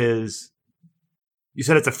 which is, you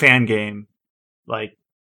said it's a fan game. Like,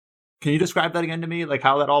 can you describe that again to me? Like,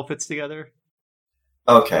 how that all fits together?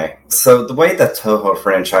 Okay, so the way the Touhou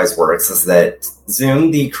franchise works is that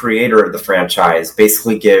Zune, the creator of the franchise,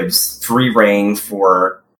 basically gives free reign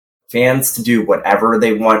for fans to do whatever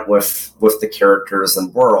they want with the characters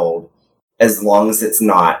and world, as long as it's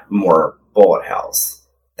not more bullet hells.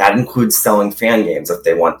 That includes selling fan games if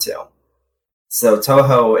they want to. So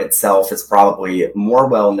Touhou itself is probably more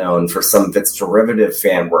well-known for some of its derivative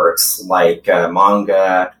fan works, like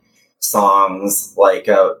manga, songs,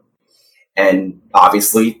 and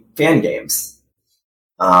obviously fan games.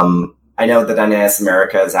 I know that NAS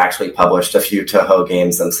America has actually published a few Touhou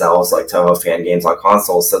games themselves, like Touhou fan games on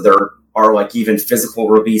consoles. So there are like even physical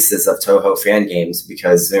releases of Touhou fan games,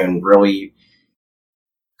 because Zune really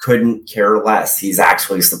couldn't care less. He's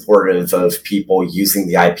actually supportive of people using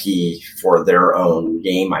the IP for their own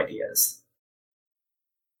game ideas.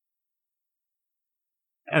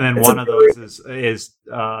 And then one of those is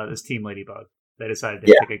this Team Ladybug. They decided to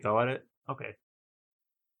take a go at it. Okay.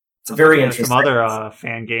 It's a very interesting. Some other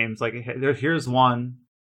fan games, like here's one,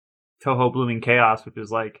 Touhou Blooming Chaos, which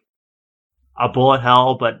is like a bullet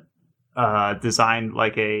hell, but designed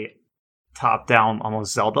like a top-down,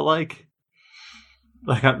 almost Zelda-like.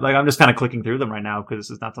 I'm just kind of clicking through them right now because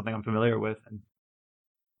this is not something I'm familiar with.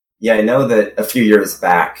 Yeah, I know that a few years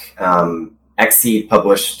back, Xseed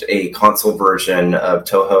published a console version of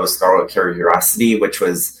Touhou Scarlet Curiosity, which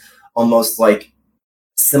was almost like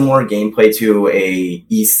similar gameplay to a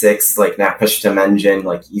E6 like Napishtim engine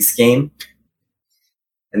like East game.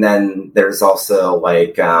 And then there's also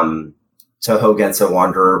like Touhou Genso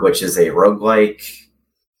Wanderer, which is a roguelike.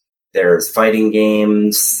 There's fighting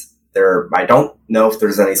games. I don't know if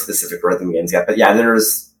there's any specific rhythm games yet, but yeah,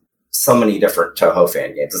 there's so many different Touhou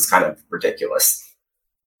fan games. It's kind of ridiculous.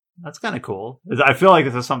 That's kind of cool. I feel like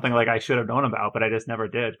this is something like I should have known about, but I just never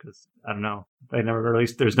did because I don't know. They never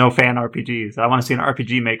released. There's no fan RPGs. I want to see an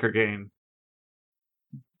RPG Maker game.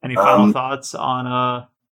 Any final thoughts on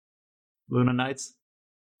Luna Nights?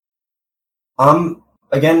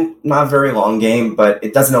 Again, not a very long game, but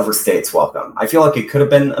it doesn't overstay its welcome. I feel like it could have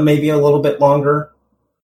been maybe a little bit longer.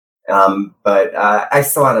 But I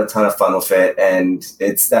still had a ton of fun with it, and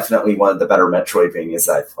it's definitely one of the better Metroidvanias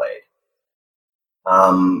I've played.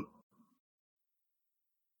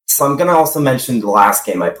 So I'm going to also mention the last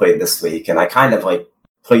game I played this week, and I kind of like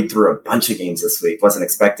played through a bunch of games this week, wasn't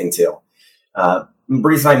expecting to. The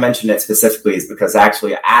reason I mentioned it specifically is because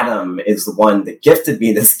actually Adam is the one that gifted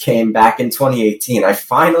me this game back in 2018. I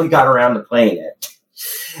finally got around to playing it.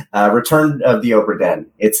 Return of the Obra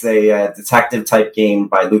Dinn. It's a detective type game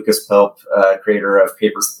by Lucas Pope, creator of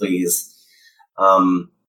Papers, Please.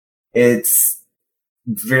 It's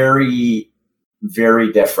very,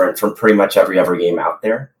 very different from pretty much every other game out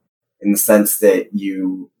there in the sense that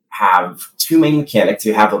you have two main mechanics.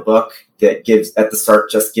 You have a book that at the start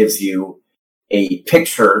just gives you a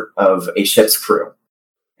picture of a ship's crew,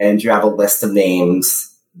 and you have a list of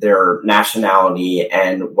names, their nationality,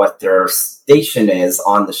 and what their station is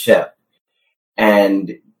on the ship.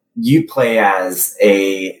 And you play as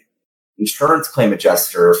a insurance claim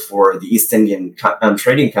adjuster for the East Indian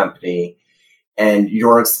Trading Company, and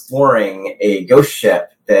you're exploring a ghost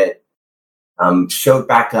ship that showed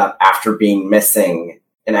back up after being missing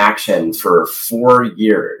in action for 4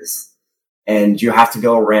 years. And you have to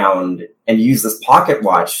go around and use this pocket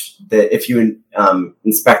watch that if you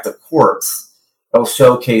inspect a corpse, it'll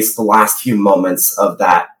showcase the last few moments of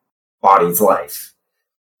that body's life.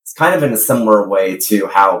 It's kind of in a similar way to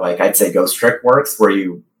how, like, I'd say Ghost Trick works, where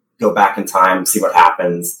you go back in time, see what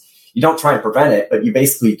happens. You don't try and prevent it, but you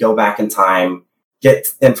basically go back in time, get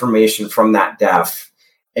information from that death,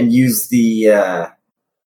 and use the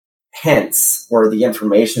hints or the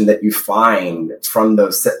information that you find from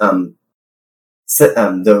those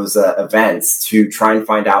events to try and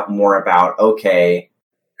find out more about, okay,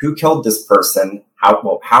 who killed this person?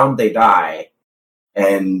 How did they die?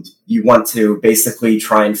 And you want to basically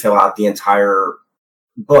try and fill out the entire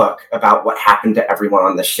book about what happened to everyone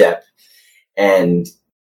on the ship. And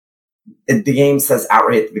the game says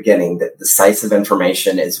outright at the beginning that decisive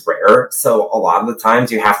information is rare. So a lot of the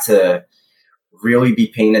times you have to really be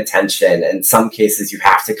paying attention. In some cases, you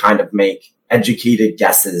have to kind of make educated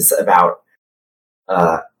guesses about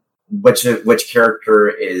which character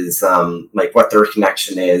is like what their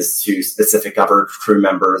connection is to specific other crew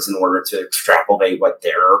members in order to extrapolate what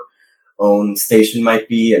their own station might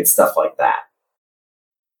be and stuff like that.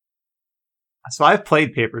 So I've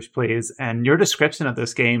played Papers, Please, and your description of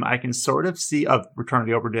this game, I can sort of see, of Return of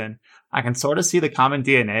the Obra Dinn, I can sort of see the common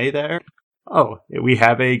DNA there. Oh, we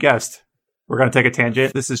have a guest. We're going to take a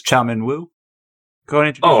tangent. This is Chow Min Wu. Go and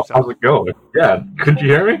introduce yourself. How's it going? Yeah, could you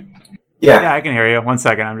hear me? Yeah, I can hear you. 1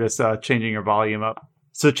 second. I'm just changing your volume up.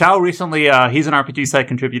 So Chow recently, he's an RPG site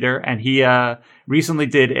contributor, and he recently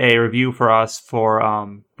did a review for us for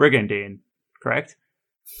Brigandine, correct?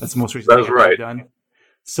 That's the most recent thing right. I've done.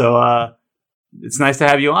 So it's nice to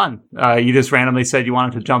have you on. You just randomly said you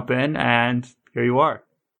wanted to jump in, and here you are.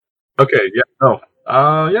 Okay, yeah,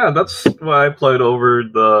 yeah, that's what I played over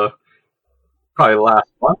the probably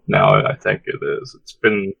last month now, I think it is. It's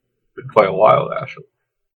been quite a while, actually.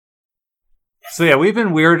 So yeah, we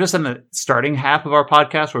were just in the starting half of our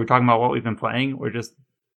podcast where we're talking about what we've been playing. We're just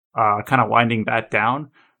kind of winding that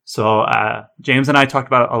down. So James and I talked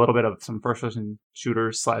about a little bit of some first-person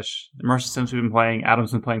shooters / immersive sims we've been playing.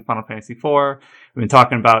 Adam's been playing Final Fantasy IV. We've been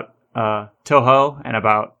talking about Toho and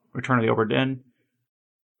about Return of the Obra Dinn.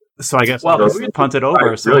 So I guess Well, I'll just punt it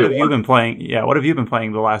over. So really what have you been playing? Yeah, what have you been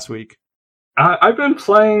playing the last week? I've been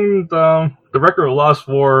playing the Record of Lost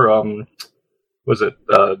War. Was it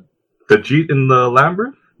the Jeet in the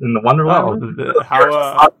Labyrinth in the Wonderland?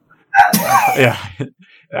 How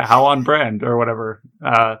how on brand or whatever.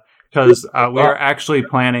 Because we are actually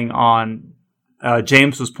planning on.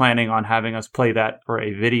 James was planning on having us play that for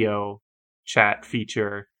a video chat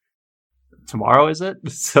feature tomorrow. Is it?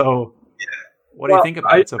 So, what do you think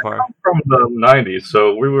about it so far? I'm from the '90s,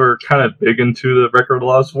 so we were kind of big into the Record of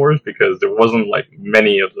Lost Wars because there wasn't like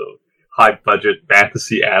many of the high budget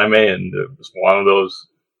fantasy anime, and it was one of those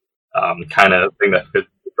kind of thing that fits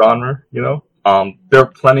the genre. There are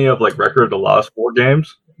plenty of like Record of the Lost War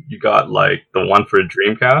games. You got like the one for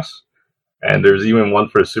Dreamcast, and there's even one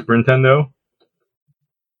for Super Nintendo.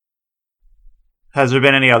 Has there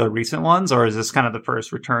been any other recent ones, or is this kind of the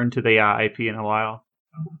first return to the IP in a while?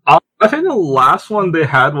 I think the last one they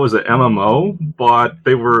had was an MMO, but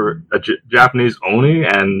they were Japanese only,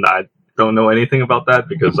 and I don't know anything about that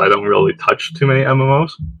because I don't really touch too many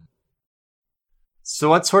MMOs. So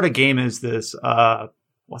what sort of game is this?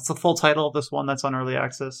 What's the full title of this one that's on early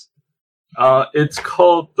access? It's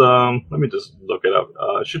called. Let me just look it up.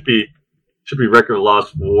 It should be Record of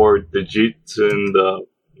Lost War, the Jeets in the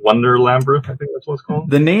Wonderland. I think that's what it's called.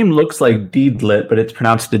 The name looks like Deedlit, but it's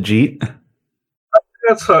pronounced Dejeet.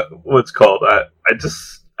 That's what it's called. I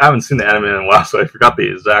haven't seen the anime in a while, so I forgot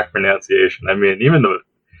the exact pronunciation. I mean, even though,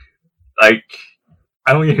 I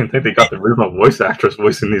don't even think they got the original voice actress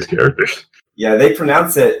voicing these characters. Yeah, they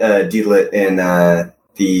pronounce it Deedlit in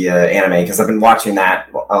the anime because I've been watching that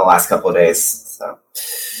the last couple of days. So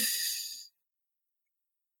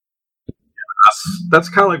that's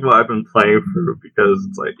kind of like what I've been playing through because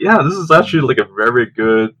it's like, yeah, this is actually like a very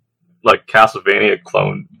good like Castlevania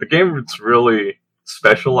clone. The game it's really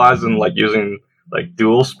specialized in like using like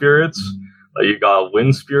dual spirits. Like you got a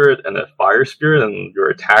wind spirit and a fire spirit, and your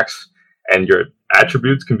attacks and your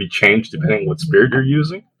attributes can be changed depending on what spirit you're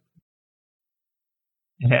using.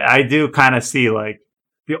 Yeah, I do kind of see like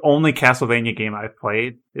the only Castlevania game I've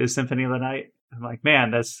played is Symphony of the Night. I'm like,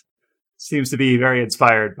 man, this seems to be very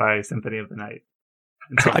inspired by Symphony of the Night.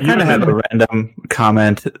 So I kind of have a random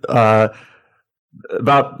comment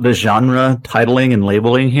about the genre titling and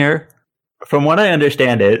labeling here. From what I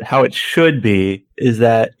understand it, how it should be is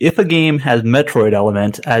that if a game has Metroid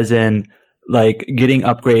elements, as in like getting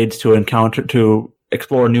upgrades to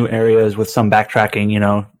explore new areas with some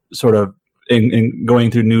backtracking, sort of in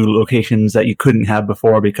going through new locations that you couldn't have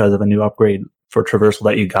before because of a new upgrade for traversal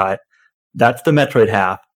that you got, that's the Metroid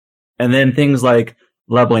half. And then things like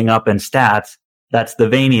leveling up and stats, that's the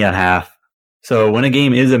Vania half. So when a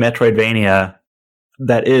game is a Metroidvania,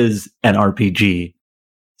 that is an RPG.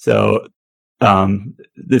 So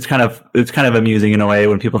it's kind of amusing in a way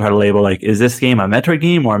when people try to label like, is this game a Metroid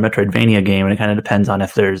game or a Metroidvania game? And it kind of depends on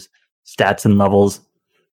if there's stats and levels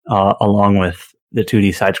along with the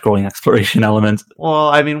 2D side-scrolling exploration elements. Well,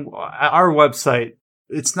 I mean, our website,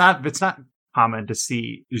 it's not common to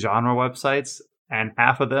see genre websites, and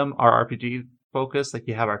half of them are RPG focused. Like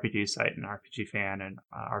you have RPG Site and RPG Fan and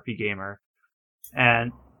RP Gamer.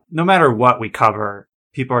 And no matter what we cover,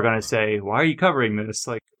 people are going to say, why are you covering this?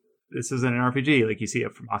 Like, this isn't an RPG. Like you see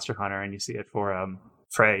it for Monster Hunter and you see it for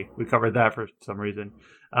Prey. We covered that for some reason.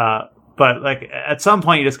 But like at some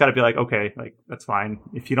point you just got to be like, okay, like that's fine.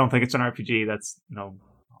 If you don't think it's an RPG, that's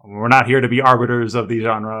we're not here to be arbiters of the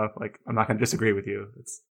genre. Like I'm not going to disagree with you.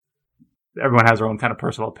 Everyone has their own kind of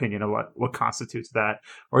personal opinion of what constitutes that,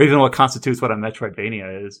 or even what constitutes what a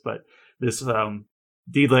Metroidvania is. But this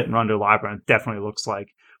Deedlit and Wonder Labyrinth definitely looks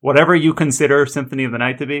like whatever you consider Symphony of the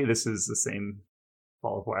Night to be. This is the same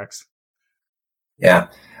ball of wax. Yeah.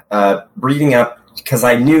 Reading up, because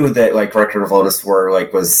I knew that like Record of Lodoss War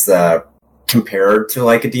was compared to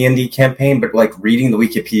like a D&D campaign, but like reading the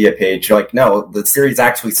Wikipedia page, you're like, no, the series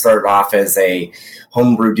actually started off as a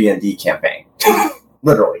homebrew D&D campaign.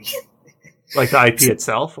 Literally. Like the IP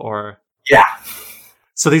itself, or? Yeah.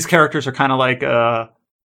 So these characters are kind of like,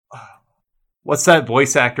 what's that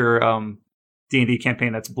voice actor D&D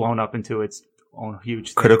campaign that's blown up into its own huge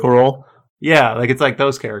thing? Critical Role? Yeah, like it's like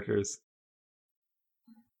those characters.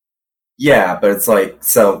 Yeah, but it's like,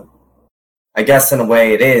 so I guess in a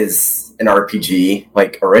way it is an RPG,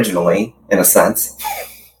 like originally, in a sense.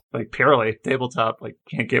 Like purely tabletop, like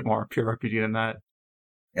can't get more pure RPG than that.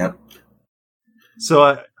 Yeah.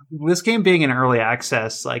 So this game being in early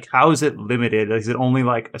access, like how is it limited? Is it only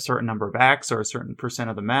like a certain number of acts or a certain percent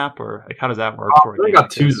of the map, or like how does that work? We got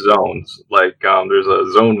two zones. Like there's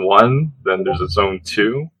a zone 1, then there's a zone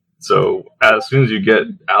 2. So as soon as you get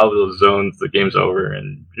out of those zones, the game's over,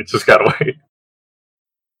 and you just gotta wait.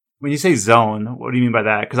 When you say zone, what do you mean by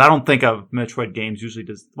that? Because I don't think of Metroid games usually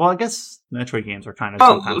does. Well, I guess Metroid games are kind of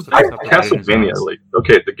sometimes Castlevania, like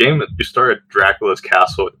the game that you start at Dracula's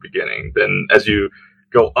castle at the beginning, then as you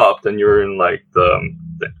go up, then you're in like the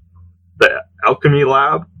alchemy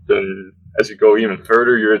lab. Then as you go even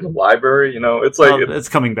further, you're in the library. It's like it's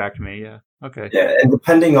coming back to me. Yeah. Okay. Yeah, and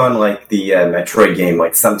depending on like the Metroid game,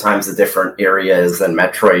 like sometimes the different areas and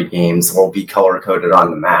Metroid games will be color coded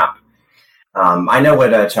on the map. I know what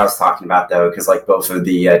Chow's talking about though, because like both of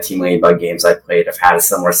the Team Ladybug games I played have had a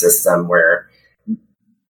similar system where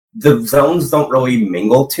the zones don't really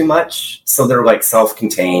mingle too much, so they're like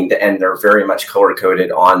self-contained and they're very much color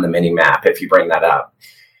coded on the mini map if you bring that up.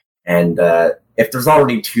 And if there's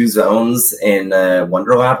already 2 zones in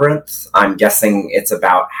Wonder Labyrinth, I'm guessing it's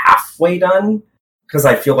about halfway done, because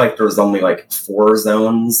I feel like there's only like 4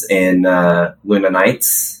 zones in Luna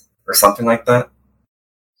Nights or something like that.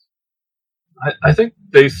 I think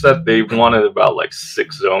they said they wanted about like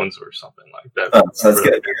 6 zones or something like that. Oh, so it's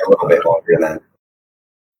going to be a little bit longer then.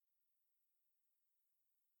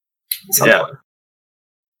 Yeah.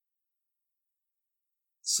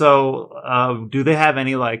 So, do they have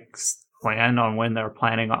any like plan on when they're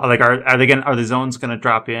planning? Like, are the zones going to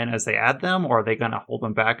drop in as they add them, or are they going to hold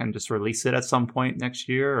them back and just release it at some point next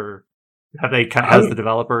year? Or has the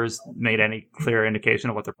developers made any clear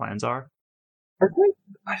indication of what their plans are?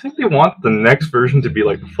 I think they want the next version to be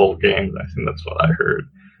like a full game. I think that's what I heard.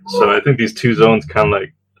 So I think these 2 zones kind of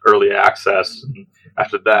like early access, and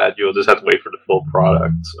after that you'll just have to wait for the full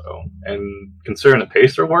product. So, and considering the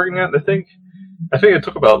pace they're working at, I think it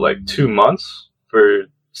took about like 2 months for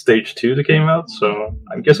Stage 2 to came out. So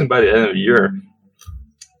I'm guessing by the end of the year,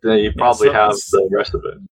 then you probably have the rest of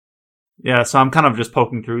it. Yeah, so I'm kind of just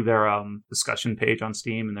poking through their discussion page on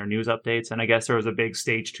Steam and their news updates, and I guess there was a big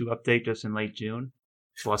Stage 2 update just in late June,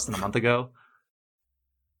 less than a month ago.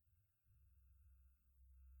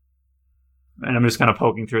 And I'm just kind of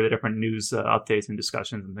poking through the different news updates and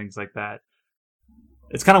discussions and things like that.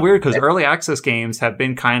 It's kind of weird because early access games have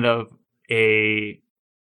been kind of a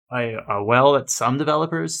well that some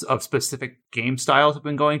developers of specific game styles have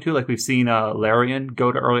been going to. Like we've seen Larian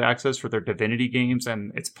go to early access for their Divinity games,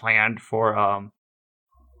 and it's planned for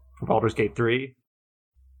Baldur's Gate 3.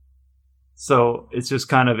 So it's just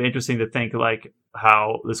kind of interesting to think like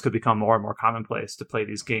how this could become more and more commonplace to play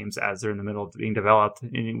these games as they're in the middle of being developed.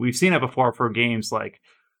 And we've seen it before for games like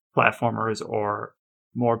platformers or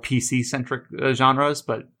more PC-centric genres,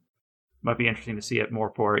 but might be interesting to see it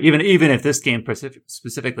more for even if this game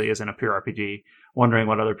specifically isn't a pure RPG. Wondering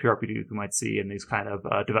what other pure RPGs we might see in these kind of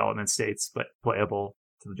development states, but playable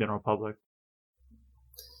to the general public.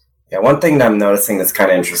 Yeah, one thing that I'm noticing that's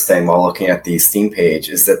kind of interesting while looking at the Steam page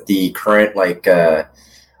is that the current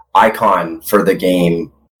icon for the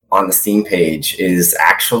game on the Steam page is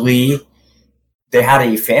actually, they had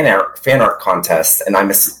a fan art contest, and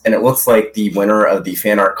it looks like the winner of the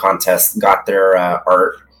fan art contest got their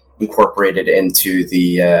art incorporated into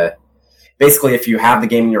the basically if you have the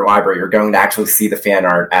game in your library, you're going to actually see the fan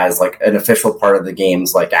art as like an official part of the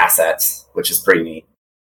game's like assets, which is pretty neat.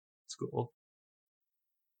 That's cool.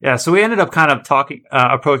 Yeah, so we ended up kind of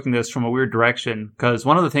approaching this from a weird direction, because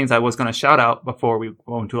one of the things I was going to shout out before we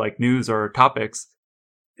go into like news or topics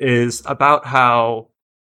is about how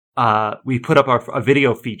we put up a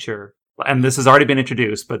video feature, and this has already been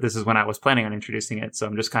introduced, but this is when I was planning on introducing it, so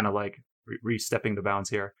I'm just kind of like re-stepping the bounds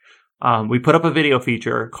here. We put up a video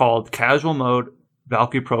feature called Casual Mode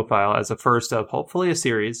Valkyrie Profile as a first of hopefully a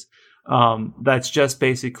series that's just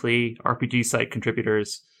basically RPG site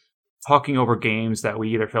contributors talking over games that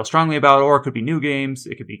we either feel strongly about, or it could be new games,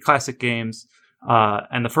 it could be classic games.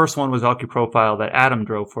 And the first one was Valkyrie Profile that Adam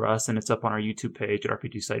drove for us, and it's up on our YouTube page at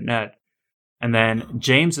RPGSite.net. And then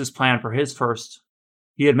James's plan for his first,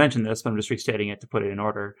 he had mentioned this, but I'm just restating it to put it in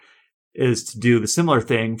order, is to do the similar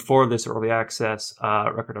thing for this early access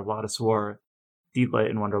Record of Lotus War, Deep Light,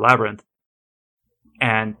 and Wonder Labyrinth.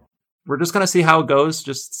 And we're just going to see how it goes,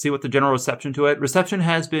 just see what the general reception to it. Reception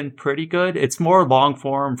has been pretty good. It's more long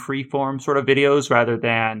form, free form sort of videos rather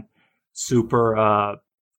than super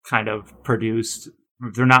kind of produced.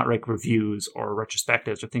 They're not like reviews or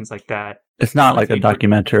retrospectives or things like that. It's not like a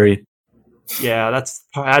documentary. Yeah,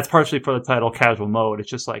 that's partially for the title Casual Mode. It's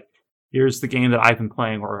just like, here's the game that I've been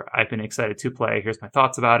playing or I've been excited to play. Here's my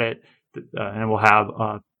thoughts about it. And we'll have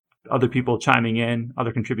other people chiming in,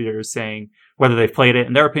 other contributors saying whether they've played it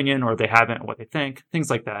in their opinion or they haven't, what they think, things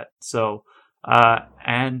like that. So,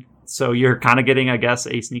 and so you're kind of getting, I guess,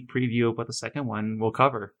 a sneak preview of what the second one will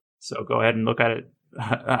cover. So go ahead and look at it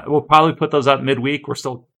we'll probably put those up midweek. We're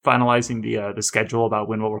still finalizing the schedule about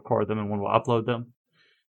when we'll record them and when we'll upload them.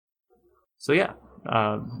 So yeah,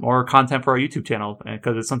 more content for our YouTube channel,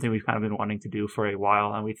 because it's something we've kind of been wanting to do for a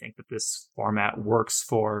while, and we think that this format works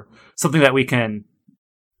for something that we can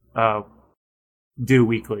do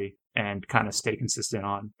weekly and kind of stay consistent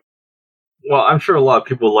on. Well, I'm sure a lot of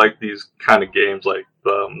people like these kind of games. Like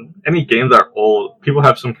any games that are old, people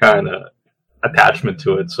have some kind of attachment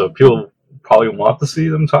to it, so people probably want to see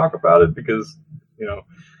them talk about it because,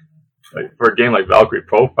 like for a game like Valkyrie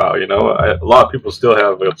Profile, a lot of people still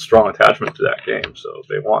have a strong attachment to that game, so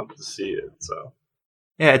they want to see it. So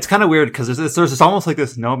yeah, it's kind of weird because there's almost like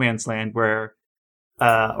this no man's land where,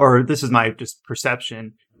 or this is my just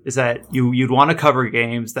perception, is that you'd want to cover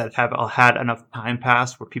games that have had enough time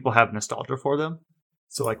passed where people have nostalgia for them,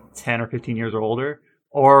 so like 10 or 15 years or older.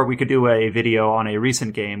 Or we could do a video on a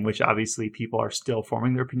recent game, which obviously people are still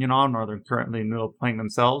forming their opinion on, or they're currently in the middle of playing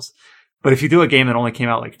themselves. But if you do a game that only came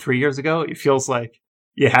out like 3 years ago, it feels like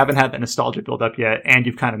you haven't had that nostalgia build up yet, and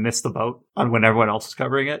you've kind of missed the boat on when everyone else is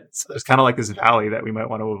covering it. So there's kind of like this valley that we might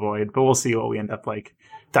want to avoid, but we'll see what we end up like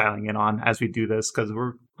dialing in on as we do this, because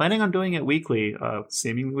we're planning on doing it weekly,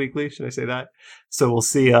 seemingly weekly, should I say that? So we'll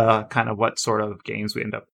see kind of what sort of games we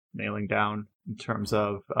end up nailing down in terms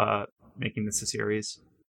of making this a series.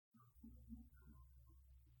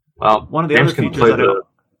 Well, one of the other features that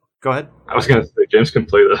go ahead. I was going to say James can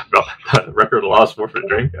play the Record of the Lost War for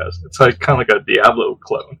Dreamcast. It's like kind of like a Diablo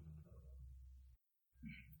clone.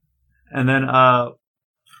 And then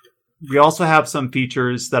we also have some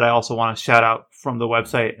features that I also want to shout out from the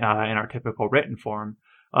website in our typical written form.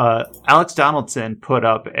 Alex Donaldson put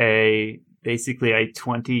up basically a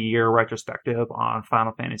 20-year retrospective on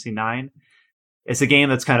Final Fantasy IX. It's a game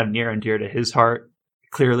that's kind of near and dear to his heart.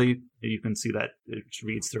 Clearly, you can see that it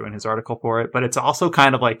reads through in his article for it, but it's also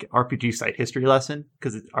kind of like RPG Site history lesson,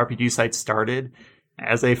 because RPG Site started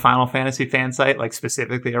as a Final Fantasy fan site, like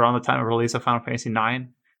specifically around the time of release of Final Fantasy IX.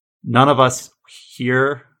 None of us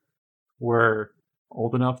here were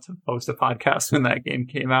old enough to post a podcast when that game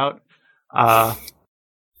came out.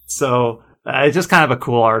 So it's just kind of a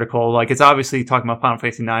cool article. Like, it's obviously talking about Final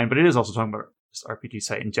Fantasy IX, but it is also talking about just RPG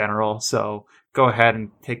Site in general. So go ahead and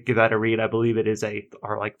give that a read. I believe it is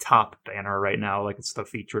our like top banner right now. Like, it's the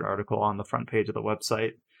featured article on the front page of the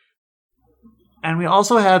website. And we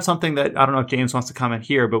also had something that I don't know if James wants to comment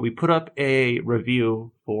here, but we put up a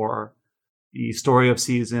review for the Story of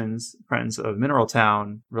Seasons Friends of Mineral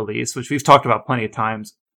Town release, which we've talked about plenty of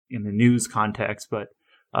times in the news context, but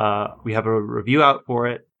we have a review out for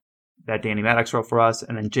it that Danny Maddox wrote for us,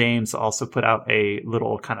 and then James also put out a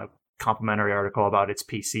little kind of complimentary article about its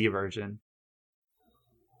PC version.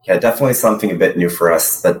 Yeah, definitely something a bit new for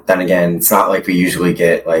us, but then again, it's not like we usually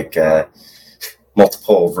get like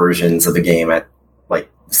multiple versions of a game at like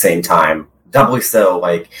the same time. Doubly so,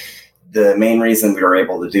 like the main reason we were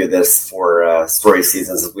able to do this for Story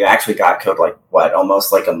Seasons is we actually got code like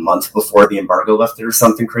almost like a month before the embargo lifted or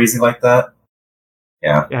something crazy like that.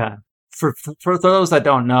 Yeah. For those that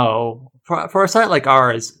don't know, for a site like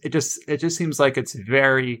ours, it just seems like it's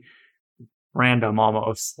very random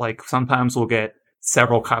almost. Like, sometimes we'll get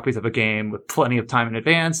several copies of a game with plenty of time in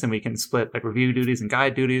advance, and we can split like review duties and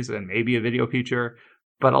guide duties and maybe a video feature.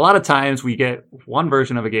 But a lot of times we get one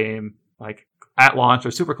version of a game like at launch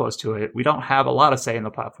or super close to it. We don't have a lot of say in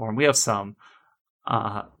the platform. We have some.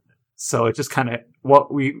 So it's just kind of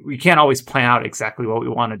what we can't always plan out exactly what we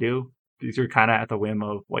want to do. These are kind of at the whim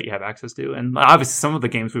of what you have access to. And obviously some of the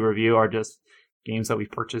games we review are just games that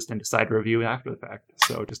we've purchased and decide to review after the fact.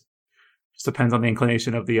 So it just depends on the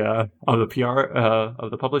inclination of the PR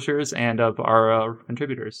of the publishers and of our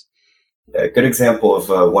contributors. A good example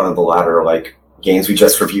of one of the latter like games we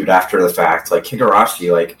just reviewed after the fact, like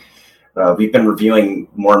Higurashi. Like we've been reviewing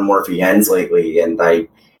more and more VNs lately, and I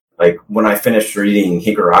like when I finished reading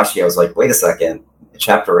Higurashi, I was like, wait a second,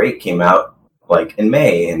 Chapter 8 came out like in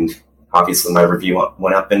May, and obviously my review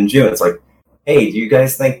went up in June. It's like, hey, do you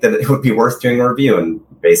guys think that it would be worth doing a review? And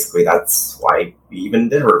basically that's why we even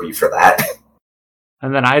did a review for that.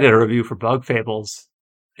 And then I did a review for Bug Fables.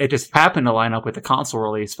 It just happened to line up with the console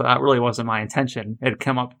release, but that really wasn't my intention. It had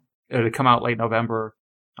come out late November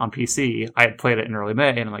on PC. I had played it in early May,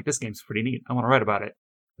 and I'm like, this game's pretty neat. I want to write about it.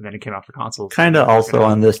 And then it came out for consoles. Kind of also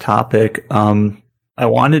on this topic, I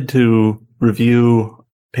wanted to review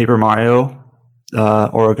Paper Mario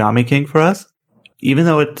Origami King for us, even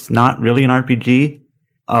though it's not really an RPG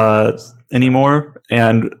anymore.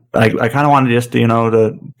 And I kind of wanted just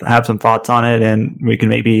to have some thoughts on it, and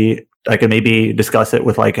I could maybe discuss it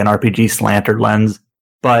with like an RPG slant or lens.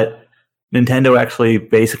 But Nintendo actually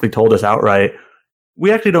basically told us outright,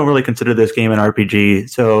 we actually don't really consider this game an RPG.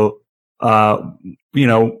 So,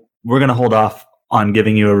 we're going to hold off on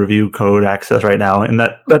giving you a review code access right now. And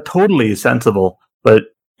that totally is sensible. But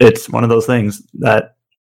it's one of those things that,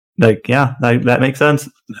 that makes sense.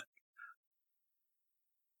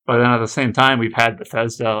 But then at the same time, we've had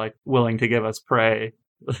Bethesda willing to give us Prey.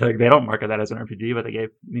 They don't market that as an RPG, but they gave,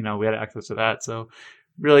 we had access to that. So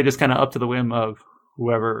really just kind of up to the whim of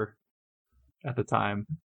whoever at the time.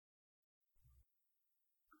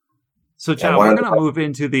 So, Chad, we're going to move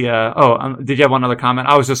into the... did you have one other comment?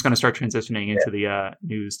 I was just going to start transitioning into the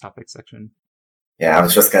news topic section. Yeah, I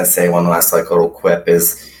was just going to say one last little quip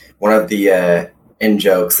is one of the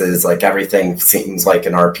in-jokes is everything seems like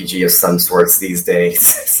an RPG of some sorts these days.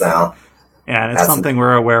 So yeah, and it's something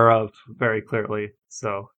we're aware of very clearly.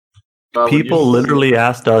 So people literally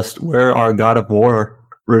asked us where our God of War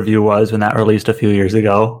review was when that released a few years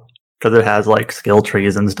ago. Because it has skill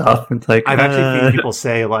trees and stuff. It's I've actually seen people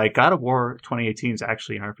say God of War 2018 is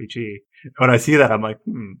actually an RPG. When I see that, I'm like,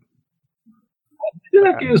 I feel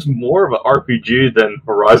like it is more of an RPG than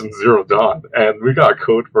Horizon Zero Dawn, and we got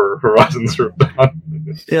code for Horizon Zero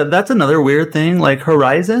Dawn. Yeah, that's another weird thing.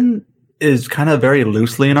 Horizon is kind of very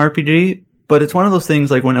loosely an RPG, but it's one of those things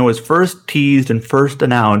when it was first teased and first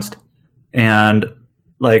announced, and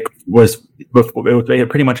it was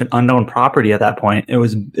pretty much an unknown property at that point. It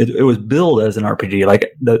was billed as an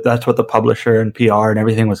RPG. That's what the publisher and PR and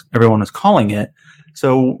everyone was calling it.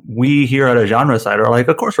 So we here at a genre site are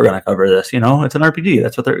of course we're going to cover this. It's an RPG.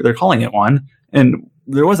 That's what they're calling it one. And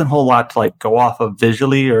there wasn't a whole lot to go off of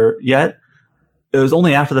visually or yet. It was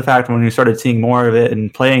only after the fact when we started seeing more of it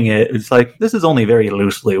and playing it. It's this is only very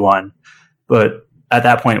loosely one. But at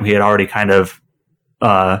that point we had already kind of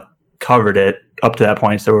covered it up to that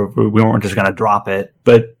point, so we weren't just going to drop it.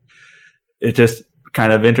 But it's just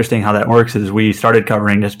kind of interesting how that works. Is we started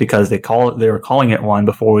covering just because they were calling it one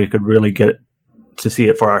before we could really get to see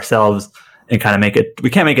it for ourselves and kind of make it. We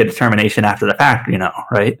can't make a determination after the fact,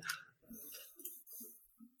 right?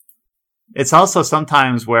 It's also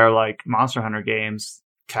sometimes where Monster Hunter games,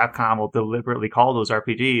 Capcom will deliberately call those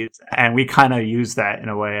RPGs, and we kind of use that in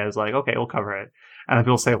a way as okay, we'll cover it. And then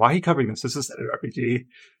people say, why are you covering this? This is an RPG.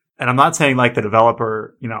 And I'm not saying the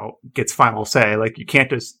developer, gets final say. You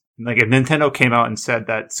can't just if Nintendo came out and said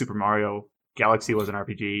that Super Mario Galaxy was an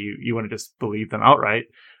RPG, you wouldn't just believe them outright.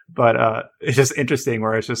 But it's just interesting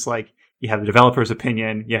where it's just you have the developer's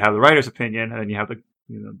opinion, you have the writer's opinion, and then you have the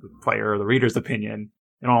player or the reader's opinion.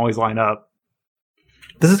 They don't always line up.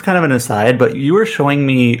 This is kind of an aside, but you were showing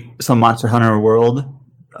me some Monster Hunter World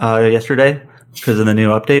yesterday because of the new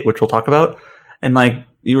update, which we'll talk about. And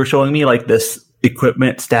you were showing me this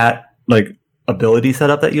equipment stat ability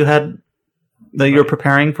setup that you had that you were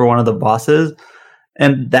preparing for one of the bosses,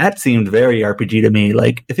 and that seemed very RPG to me.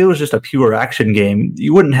 If it was just a pure action game,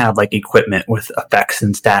 you wouldn't have equipment with effects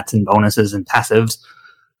and stats and bonuses and passives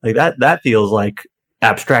that feels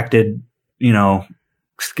abstracted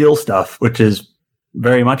skill stuff, which is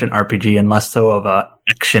very much an RPG and less so of a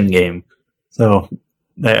action game. So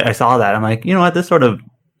I saw that, I'm you know what, this sort of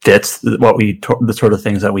fits the sort of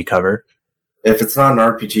things that we cover. If it's not an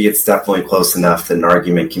RPG, it's definitely close enough that an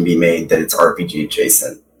argument can be made that it's RPG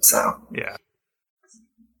adjacent. So yeah.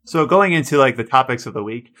 So going into the topics of the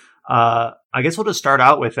week, I guess we'll just start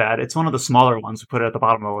out with that. It's one of the smaller ones. We put it at the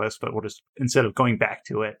bottom of the list, but we'll just, instead of going back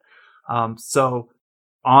to it. So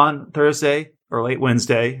on Thursday or late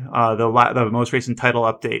Wednesday, the most recent title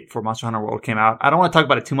update for Monster Hunter World came out. I don't want to talk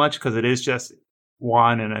about it too much because it is just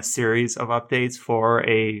one in a series of updates for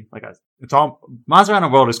it's all Monster Hunter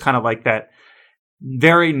World is kind of that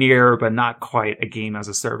very near but not quite a game as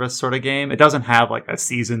a service sort of game. It doesn't have a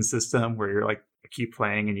season system where you're keep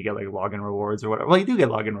playing and you get login rewards or whatever. Well, you do get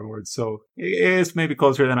login rewards, so it's maybe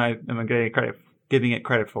closer than I am giving it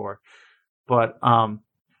credit for. But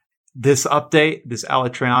this update, this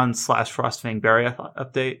Alatreon / Frostfang Barrier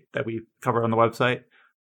update that we covered on the website,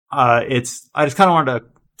 I just kind of wanted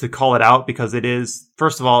to call it out because it is,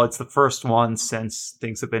 first of all, it's the first one since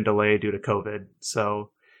things have been delayed due to COVID.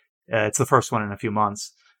 So it's the first one in a few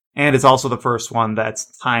months. And it's also the first one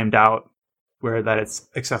that's timed out where that it's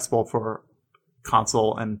accessible for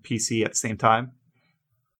console and PC at the same time.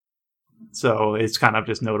 So it's kind of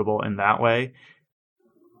just notable in that way.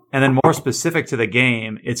 And then more specific to the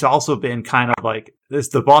game, it's also been kind of this,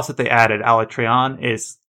 the boss that they added, Alatreon,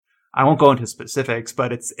 is, I won't go into specifics,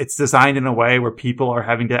 but it's designed in a way where people are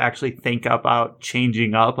having to actually think about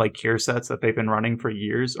changing up cure sets that they've been running for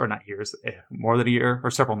years, or not years, more than a year or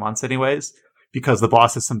several months anyways, because the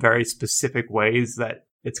boss has some very specific ways that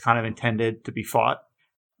it's kind of intended to be fought.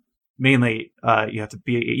 Mainly, you have to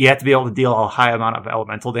be able to deal a high amount of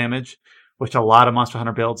elemental damage, which a lot of Monster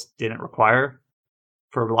Hunter builds didn't require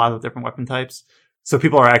for a lot of different weapon types. So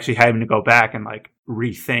people are actually having to go back and like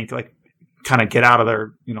rethink, like kind of get out of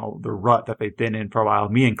their, the rut that they've been in for a while.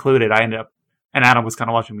 Me included. I ended up, and Adam was kind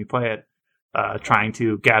of watching me play it, trying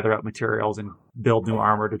to gather up materials and build new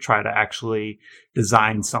armor to try to actually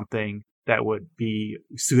design something that would be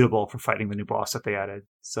suitable for fighting the new boss that they added.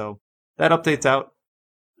 So that update's out.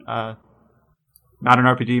 Not an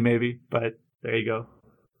RPG maybe, but there you go.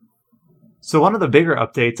 So one of the bigger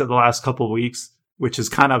updates of the last couple of weeks, which is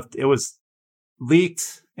it was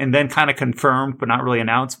leaked and then kind of confirmed, but not really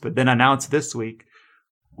announced, but then announced this week,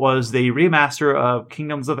 was the remaster of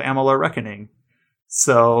Kingdoms of Amalur Reckoning.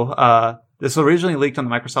 So this was originally leaked on the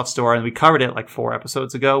Microsoft Store, and we covered it like 4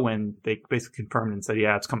 episodes ago when they basically confirmed and said,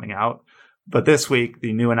 yeah, it's coming out. But this week,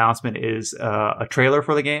 the new announcement is a trailer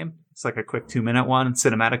for the game. It's like a quick 2-minute one,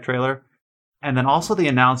 cinematic trailer. And then also the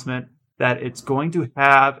announcement that it's going to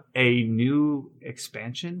have a new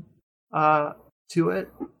expansion to it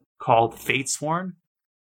called Fatesworn,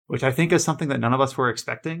 which I think is something that none of us were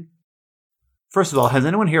expecting. First of all, has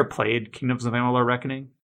anyone here played Kingdoms of Amalur Reckoning?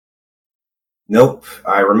 Nope.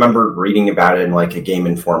 I remember reading about it in like a Game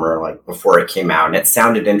Informer like before it came out, and it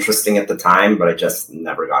sounded interesting at the time, but I just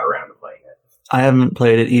never got around to playing it. I haven't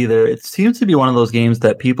played it either. It seems to be one of those games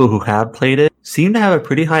that people who have played it seem to have a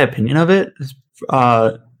pretty high opinion of it,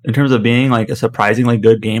 in terms of being like a surprisingly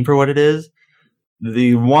good game for what it is.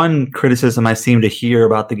 The one criticism I seem to hear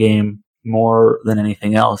about the game more than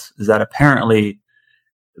anything else is that apparently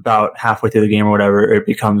about halfway through the game or whatever, it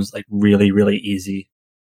becomes like really, really easy.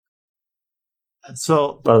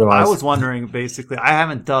 So I was wondering, basically, I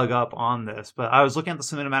haven't dug up on this, but I was looking at the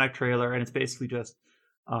cinematic trailer, and it's basically just,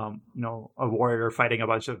 a warrior fighting a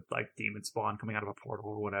bunch of like demon spawn coming out of a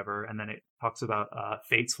portal or whatever, and then it talks about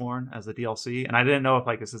Fatesworn as a DLC, and I didn't know if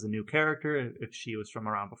like this is a new character, if she was from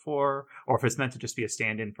around before, or if it's meant to just be a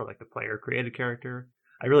stand-in for like the player-created character.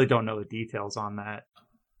 I really don't know the details on that.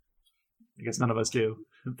 I guess none of us do.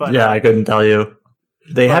 But yeah, I couldn't tell you.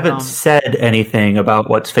 They haven't said anything about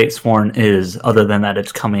what Fatesworn is, other than that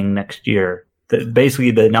it's coming next year.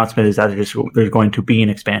 Basically, the announcement is that there's going to be an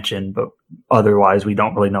expansion, but otherwise we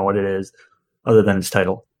don't really know what it is, other than its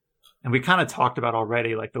title. And we kind of talked about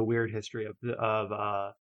already, like the weird history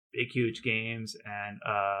of Big Huge Games and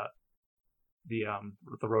the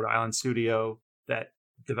Rhode Island studio that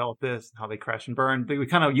developed this, and how they crash and burn. But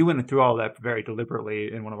you went through all that very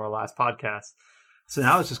deliberately in one of our last podcasts. So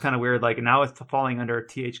now it's just kind of weird. Like now it's falling under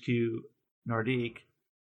THQ Nordic,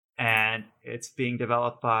 and it's being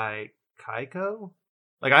developed by Kaiko.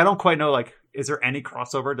 Like I don't quite know. Like, is there any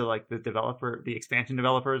crossover to like the expansion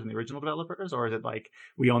developers and the original developers, or is it like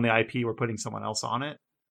we own the IP, we're putting someone else on it?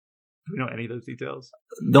 Do we know any of those details?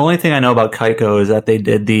 The only thing I know about Kaiko is that they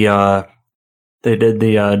did the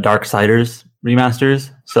Darksiders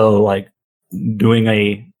remasters. So like doing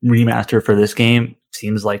a remaster for this game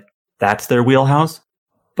seems like that's their wheelhouse.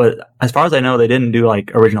 But as far as I know, they didn't do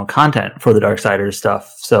like original content for the Darksiders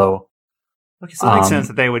stuff. So okay, so it makes sense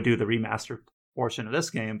that they would do the remaster portion of this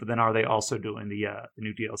game, but then are they also doing the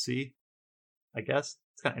new DLC? I guess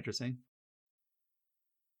it's kind of interesting.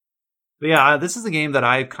 But yeah, this is a game that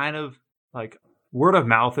I kind of like. Word of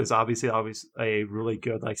mouth is obviously a really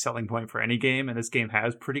good like selling point for any game, and this game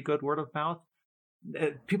has pretty good word of mouth.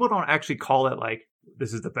 People don't actually call it like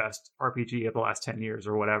this is the best RPG of the last 10 years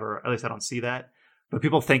or whatever. At least I don't see that. But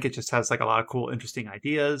people think it just has like a lot of cool, interesting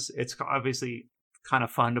ideas. It's obviously kind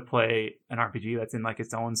of fun to play an RPG that's in like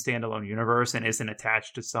its own standalone universe and isn't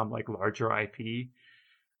attached to some like larger IP.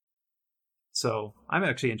 So I'm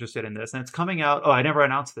actually interested in this, and it's coming out. Oh, I never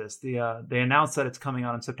announced this. They announced that it's coming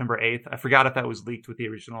out on September 8th. I forgot if that was leaked with the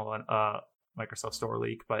original Microsoft Store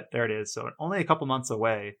leak, but there it is. So only a couple months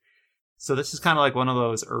away. So this is kind of like one of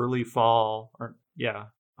those early fall, or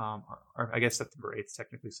I guess September 8th,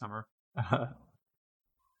 technically summer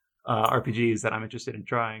RPGs that I'm interested in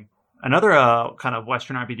trying. Another kind of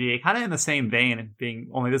Western RPG, kind of in the same vein, being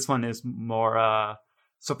only this one is more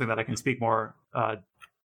something that I can speak more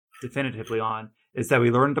definitively on, is that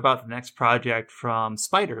we learned about the next project from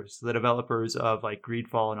Spiders, the developers of like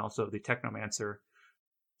Greedfall and also the Technomancer.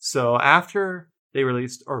 So after they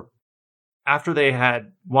released, or after they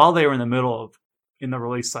had, while they were in the middle of in the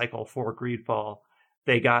release cycle for Greedfall,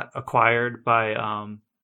 they got acquired by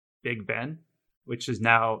Big Ben, which is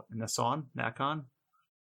now Nacon.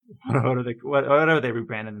 Whatever they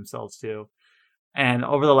rebranded themselves to. And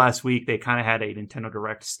over the last week, they kind of had a Nintendo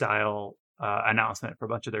Direct style announcement for a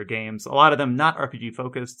bunch of their games. A lot of them not RPG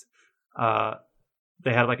focused.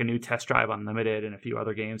 They had like a new Test Drive Unlimited and a few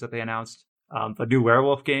other games that they announced. The new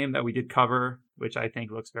Werewolf game that we did cover, which I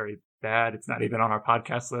think looks very bad. It's not even on our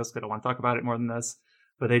podcast list. I don't want to talk about it more than this.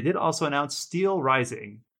 But they did also announce Steel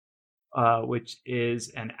Rising, which is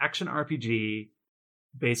an action RPG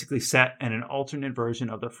basically set in an alternate version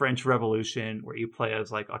of the French Revolution where you play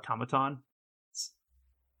as like automaton.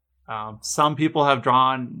 Some people have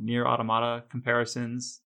drawn Nier Automata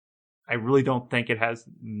comparisons. I really don't think it has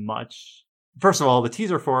much. First of all, the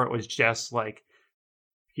teaser for it was just like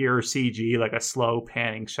pure CG, like a slow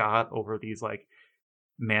panning shot over these like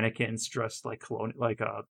mannequins dressed like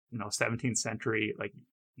 17th century like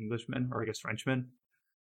Englishmen, or I guess Frenchmen.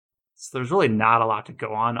 So there's really not a lot to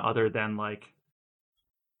go on other than like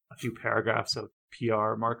a few paragraphs of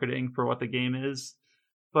PR marketing for what the game is.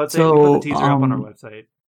 But they put the teaser up on our website.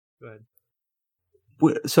 Go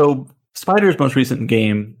ahead. So Spider's most recent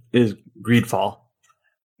game is Greedfall.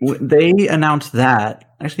 They announced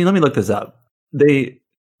that. Actually, let me look this up. They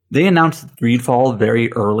announced Greedfall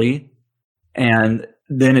very early, and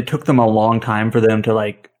then it took them a long time for them to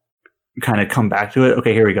like kind of come back to it.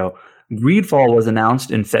 Okay, here we go. Greedfall was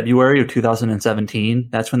announced in February of 2017.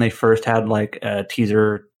 That's when they first had like a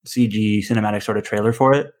teaser CG cinematic sort of trailer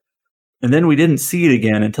for it. And then we didn't see it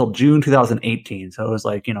again until June 2018. So it was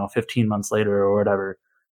like, 15 months later or whatever.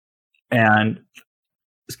 And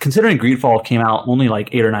considering Greedfall came out only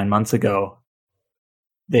like 8 or 9 months ago,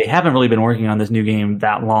 they haven't really been working on this new game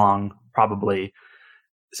that long, probably.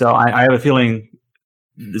 So I have a feeling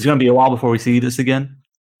it's going to be a while before we see this again.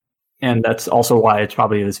 And that's also why it's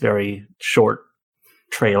probably this very short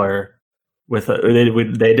trailer. They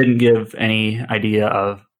didn't give any idea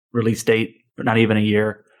of release date, not even a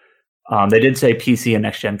year. They did say PC and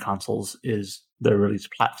next-gen consoles is the release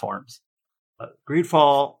platforms.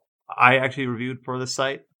 Greedfall, I actually reviewed for this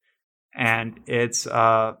site, and it's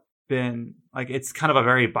been like it's kind of a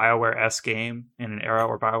very BioWare-esque game in an era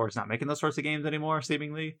where BioWare's not making those sorts of games anymore,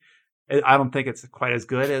 seemingly. I don't think it's quite as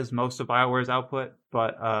good as most of BioWare's output,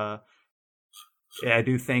 but yeah, I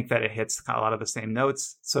do think that it hits a lot of the same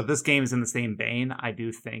notes. So if this game is in the same vein, I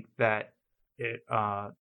do think that it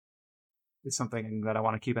is something that I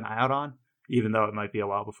want to keep an eye out on, even though it might be a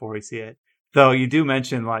while before we see it. Though you do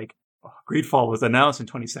mention like Greedfall was announced in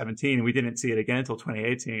 2017 and we didn't see it again until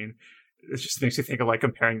 2018. It just makes you think of like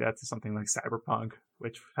comparing that to something like Cyberpunk,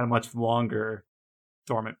 which had a much longer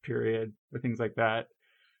dormant period or things like that.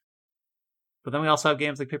 But then we also have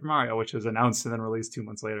games like Paper Mario, which was announced and then released 2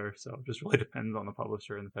 months later. So it just really depends on the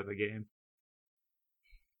publisher and the type of game.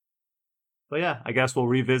 But yeah, I guess we'll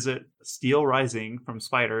revisit Steel Rising from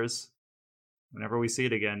Spiders whenever we see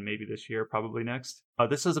it again, maybe this year, probably next.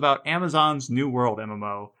 This is about Amazon's New World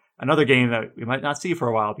MMO, another game that we might not see for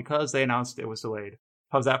a while because they announced it was delayed.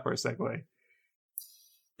 How's that for a segue?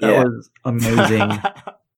 That was amazing.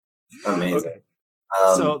 Amazing. Okay.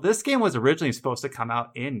 So this game was originally supposed to come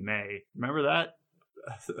out in May. Remember that?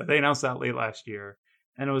 They announced that late last year.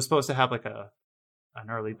 And it was supposed to have like an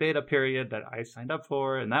early beta period that I signed up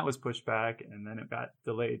for, and that was pushed back, and then it got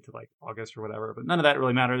delayed to like August or whatever. But none of that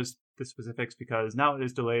really matters, the specifics, because now it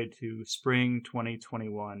is delayed to spring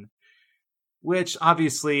 2021, which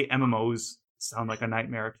obviously MMOs sound like a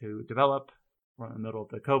nightmare to develop. We're in the middle of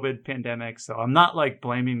the COVID pandemic, so I'm not like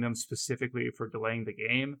blaming them specifically for delaying the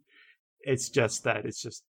game. It's just that it's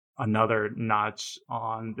just another notch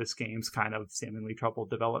on this game's kind of seemingly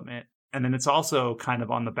troubled development. And then it's also kind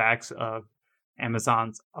of on the backs of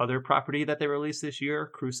Amazon's other property that they released this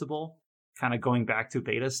year, Crucible, kind of going back to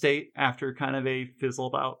beta state after kind of a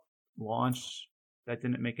fizzled out launch that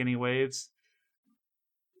didn't make any waves.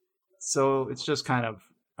 So it's just kind of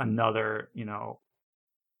another,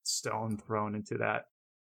 stone thrown into that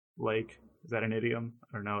lake. Is that an idiom?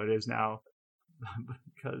 I don't know. It is now.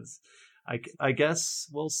 Because I guess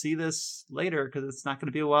we'll see this later because it's not going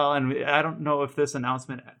to be a while. And I don't know if this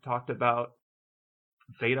announcement talked about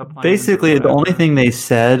beta plans. Basically, the only thing they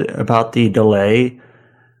said about the delay,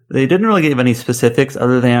 they didn't really give any specifics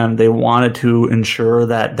other than they wanted to ensure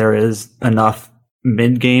that there is enough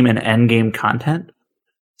mid-game and end-game content.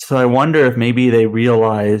 So I wonder if maybe they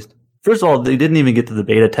realized, first of all, they didn't even get to the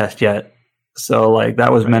beta test yet. So like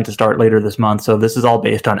that was meant to start later this month. So this is all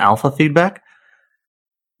based on alpha feedback.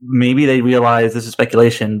 Maybe they realized, this is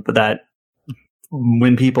speculation, but that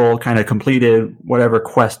when people kind of completed whatever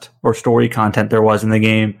quest or story content there was in the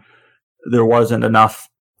game, there wasn't enough,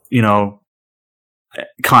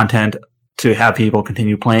 content to have people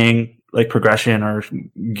continue playing, like progression or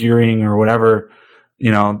gearing or whatever.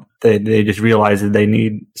 They just realized that they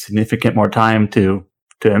need significant more time to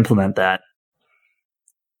implement that.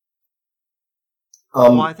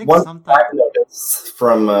 I think one thing I noticed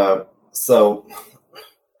from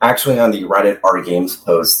actually on the Reddit R Games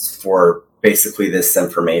post for basically this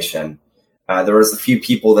information. There was a few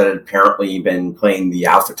people that had apparently been playing the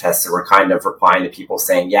alpha test that were kind of replying to people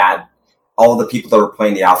saying, yeah, all the people that were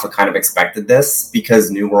playing the alpha kind of expected this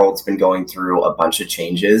because New World's been going through a bunch of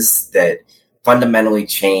changes that fundamentally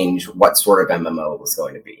change what sort of MMO it was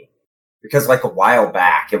going to be. Because like a while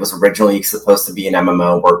back, it was originally supposed to be an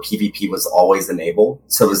MMO where PvP was always enabled.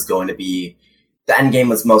 So it was going to be, the end game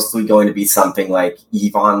was mostly going to be something like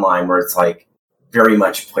EVE Online, where it's like very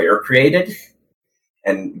much player created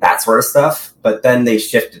and that sort of stuff. But then they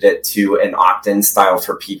shifted it to an opt-in style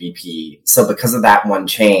for PvP. So because of that one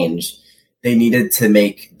change, they needed to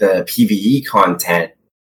make the PvE content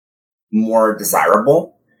more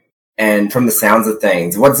desirable. And from the sounds of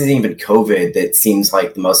things, it wasn't even COVID that seems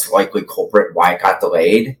like the most likely culprit why it got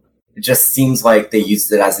delayed. It just seems like they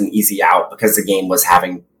used it as an easy out because the game was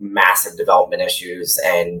having massive development issues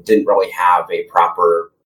and didn't really have a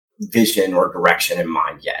proper vision or direction in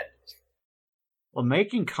mind yet. Well,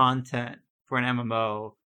 making content for an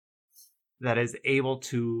MMO that is able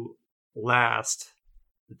to last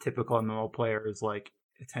the typical MMO player's like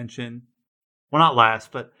attention, well, not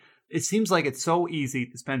last, but it seems like it's so easy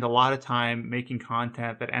to spend a lot of time making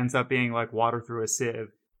content that ends up being like water through a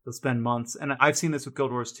sieve. You'll spend months, and I've seen this with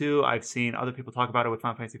Guild Wars 2. I've seen other people talk about it with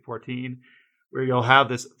Final Fantasy 14, where you'll have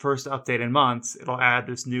this first update in months. It'll add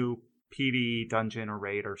this new PvE dungeon or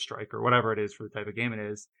raid or strike or whatever it is for the type of game it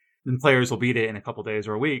is. Then players will beat it in a couple days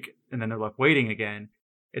or a week, and then they're left waiting again.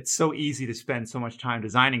 It's so easy to spend so much time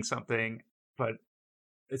designing something, but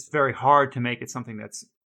it's very hard to make it something that's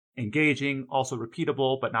engaging, also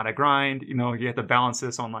repeatable, but not a grind. You know, you have to balance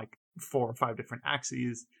this on like 4 or 5 different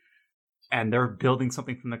axes. And they're building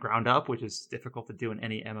something from the ground up, which is difficult to do in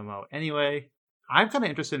any MMO anyway. I'm kind of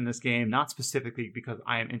interested in this game, not specifically because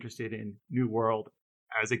I am interested in New World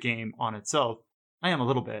as a game on itself. I am a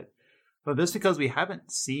little bit. But this because we haven't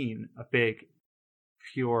seen a big,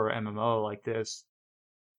 pure MMO like this,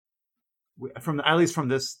 at least from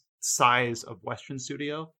this size of Western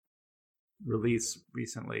studio, release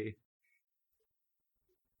recently.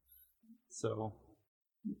 So,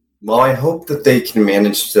 well, I hope that they can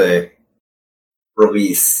manage to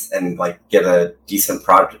release and like get a decent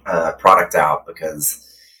product out,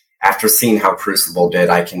 because after seeing how Crucible did,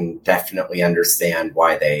 I can definitely understand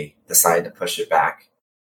why they decided to push it back.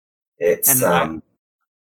 It's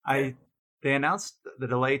they announced the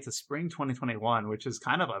delay to spring 2021, which is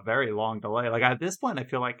kind of a very long delay. Like at this point, I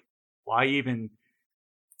feel like why even?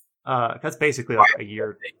 That's basically like a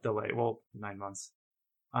year delay. Well, 9 months.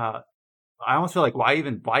 I almost feel like why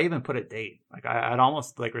even put a date? Like I'd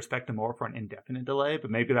almost like respect them more for an indefinite delay, but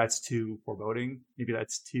maybe that's too foreboding. Maybe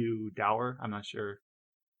that's too dour. I'm not sure.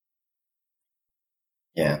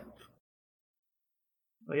 Yeah.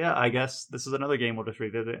 But yeah, I guess this is another game we'll just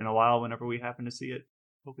revisit in a while whenever we happen to see it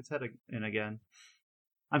poke its head in again.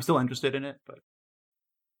 I'm still interested in it, but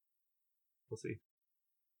we'll see.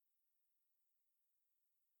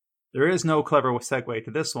 There is no clever segue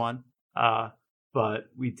to this one, but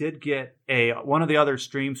we did get one of the other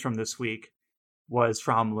streams from this week was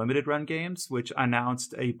from Limited Run Games, which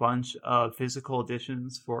announced a bunch of physical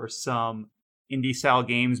editions for some indie-style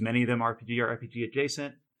games, many of them RPG or RPG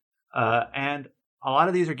adjacent. And a lot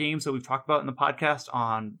of these are games that we've talked about in the podcast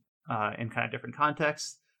in kind of different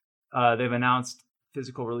contexts. They've announced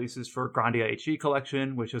physical releases for Grandia HD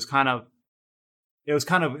Collection, which was kind of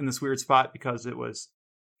in this weird spot because it was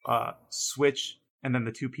Switch and then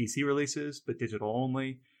the 2 PC releases, but digital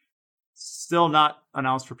only. Still not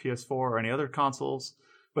announced for PS4 or any other consoles,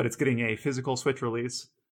 but it's getting a physical Switch release.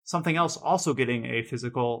 Something else also getting a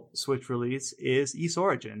physical Switch release is Ys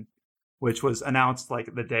Origin, which was announced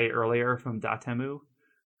like the day earlier from Dotemu,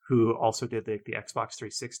 who also did the Xbox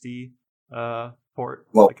 360 port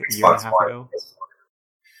like a year and a half ago.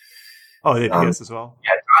 Oh, they did PS as well?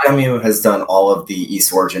 Yeah, Dotemu has done all of the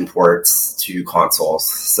Ys Origin ports to consoles.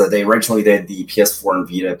 So they originally did the PS4 and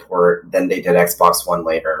Vita port, then they did Xbox One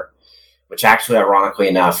later, which actually, ironically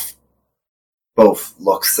enough, both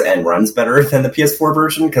looks and runs better than the PS4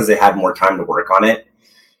 version because they had more time to work on it.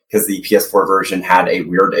 Because the PS4 version had a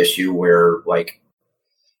weird issue where, like,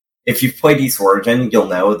 if you've played Ys Origin, you'll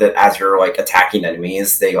know that as you're, like, attacking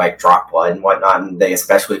enemies, they, like, drop blood and whatnot, and they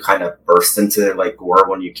especially kind of burst into, like, gore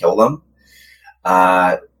when you kill them.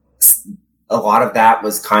 A lot of that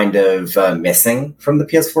was kind of missing from the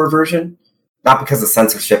PS4 version. Not because of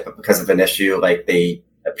censorship, but because of an issue. Like, they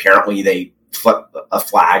flipped a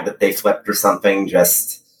flag that they flipped or something. I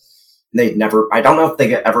don't know if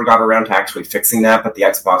they ever got around to actually fixing that, but the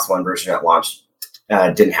Xbox One version at launch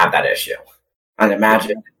didn't have that issue. I'd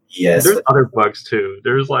imagine there's other bugs too.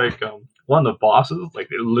 There's like one of the bosses, like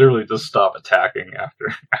they literally just stop attacking after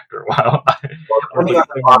a while. I was Depending like,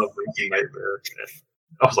 on having a blinking nightmare. And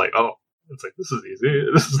I was like, oh, it's like this is easy.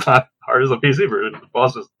 This is not hard as a PC version. The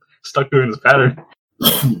boss is stuck doing this pattern.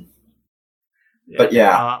 But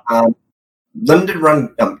yeah, limited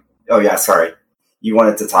run. Oh yeah, sorry. You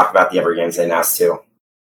wanted to talk about the other games they announced too.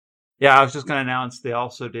 Yeah, I was just going to announce they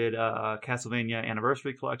also did Castlevania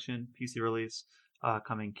Anniversary Collection PC release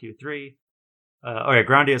coming Q3.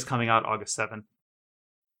 Grandia is coming out August 7th.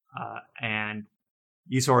 And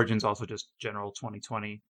Ys Origins also just general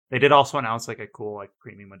 2020. They did also announce like a cool like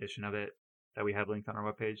premium edition of it that we have linked on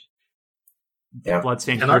our webpage. Yeah.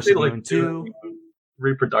 Bloodstained And Curse aren't of they the Moon 2.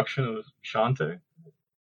 reproduction of Shantae?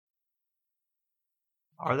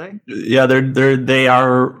 Are they? Yeah, they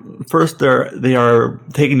are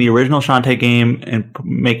taking the original Shantae game and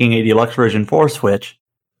making a deluxe version for Switch,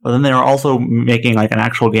 but then they are also making like an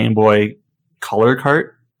actual Game Boy Color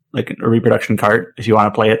cart, like a reproduction cart, if you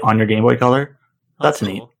want to play it on your Game Boy Color. That's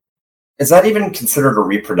neat. Cool. Is that even considered a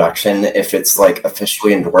reproduction if it's like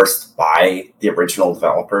officially endorsed by the original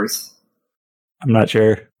developers? I'm not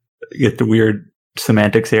sure. Get the weird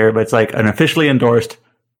semantics here, but it's like an officially endorsed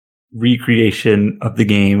recreation of the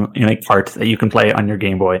game in like parts that you can play on your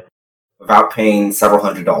Game Boy Without paying several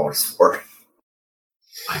 $100s for it.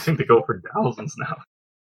 I think they go for thousands now.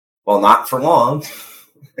 Well, not for long.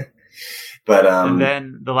 But and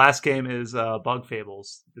then the last game is Bug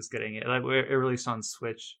Fables is getting it. Like, it released on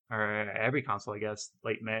Switch or every console, I guess,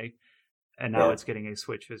 late May, and now it's getting a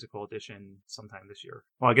Switch physical edition sometime this year.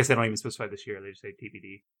 Well, I guess they don't even specify this year; they just say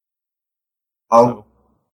TBD.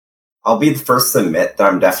 I'll be the first to admit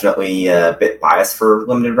that I'm definitely a bit biased for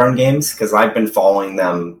limited run games because I've been following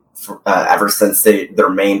them ever since their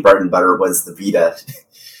main bread and butter was the Vita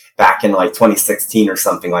back in like 2016 or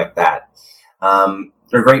something like that.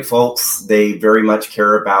 They're great folks. They very much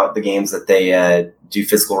care about the games that they do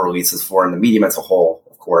physical releases for and the medium as a whole,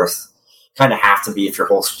 of course. Kind of have to be if your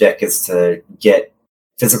whole shtick is to get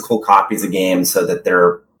physical copies of games so that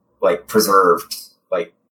they're like preserved.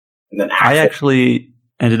 Like, and then I actually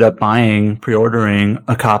ended up pre-ordering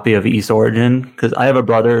a copy of Ys Origin because I have a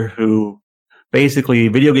brother who basically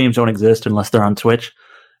video games don't exist unless they're on Switch.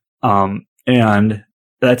 And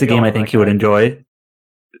that's a game I think he would enjoy.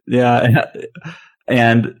 Yeah.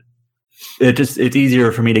 And it's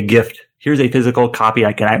easier for me to gift. Here's a physical copy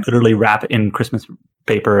I literally wrap in Christmas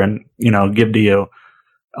paper and, give to you.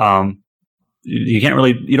 You don't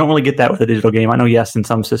really get that with a digital game. I know, yes, in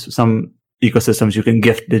some ecosystems you can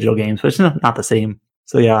gift digital games, but it's not the same.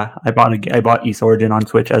 So yeah, I bought Ys Origin on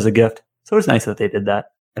Switch as a gift. So it's nice that they did that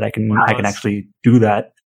I can actually do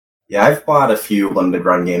that. Yeah, I've bought a few limited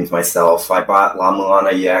run games myself. I bought La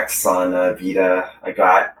Mulana EX on Vita. I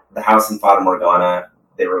got The House in Fata Morgana.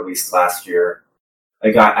 They released last year.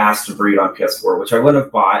 I got Astral Breed on PS4, which I wouldn't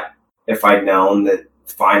have bought if I'd known that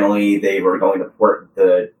finally they were going to port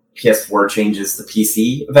the PS4 changes to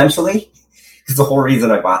PC eventually. Because the whole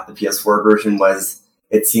reason I bought the PS4 version was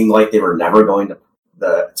it seemed like they were never going to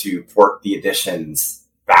port the editions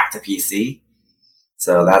back to PC.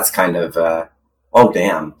 So that's kind of, oh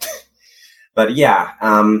damn. But yeah,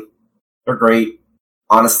 they're great.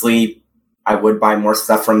 Honestly, I would buy more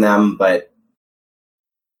stuff from them, but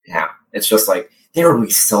yeah, it's just like they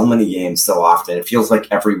release so many games so often. It feels like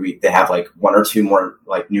every week they have like one or two more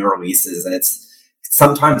like new releases, and it's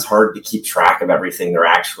sometimes hard to keep track of everything they're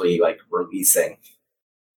actually like releasing.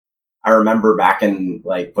 I remember back in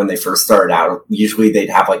like when they first started out, usually they'd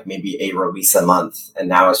have like maybe a release a month, and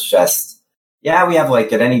now it's just, yeah, we have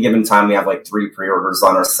like at any given time we have like 3 pre-orders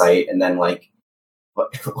on our site, and then like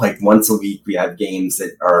once a week we have games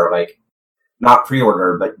that are like not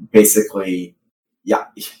pre-order, but basically, yeah,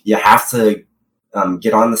 you have to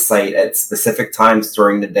get on the site at specific times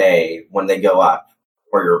during the day when they go up,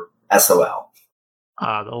 or you're SOL.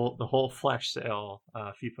 The whole flash sale,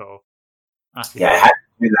 FIFO. Yeah, I had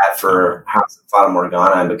to do that for House of Fata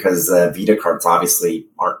Morgana because Vita cards obviously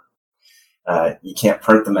aren't. You can't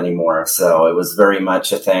print them anymore, so it was very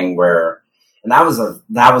much a thing where, and that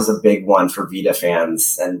was a big one for Vita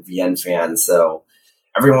fans and VN fans. So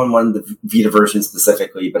everyone wanted the Vita version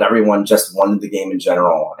specifically, but everyone just wanted the game in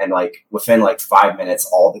general. And like within like 5 minutes,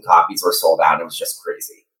 all the copies were sold out. It was just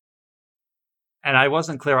crazy. And I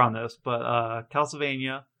wasn't clear on this, but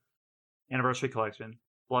Castlevania Anniversary Collection,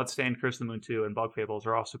 Bloodstained, Curse of the Moon 2, and Bug Fables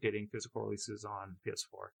are also getting physical releases on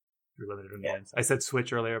PS4 through limited run games. I said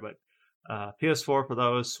Switch earlier, but PS4 for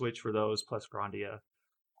those, Switch for those, plus Grandia.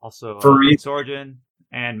 Also, Ys Origin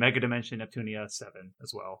and Mega Dimension Neptunia 7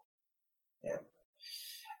 as well. Yeah.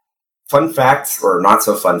 Fun fact, or not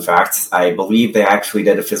so fun fact, I believe they actually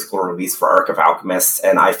did a physical release for Ark of Alchemist,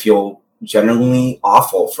 and I feel genuinely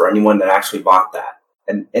awful for anyone that actually bought that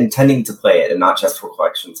and intending to play it and not just for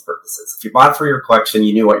collections purposes. If you bought it for your collection,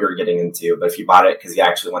 you knew what you were getting into, but if you bought it because you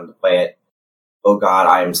actually wanted to play it, oh God,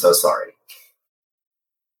 I am so sorry.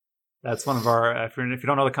 That's one of our, if you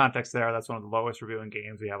don't know the context there, that's one of the lowest reviewing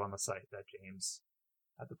games we have on the site that James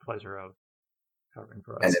had the pleasure of covering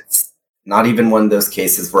for us. And it's not even one of those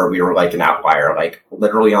cases where we were like an outlier. Like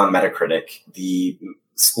literally on Metacritic, the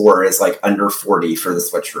score is like under 40 for the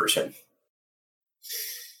Switch version.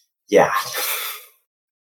 Yeah.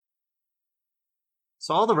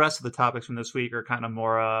 So all the rest of the topics from this week are kind of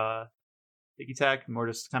more Biggie Tech, more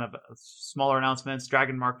just kind of smaller announcements.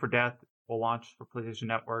 Dragon Mark for Death will launch for PlayStation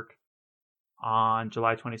Network on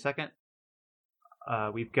July 22nd.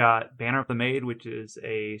 We've got Banner of the Maid, which is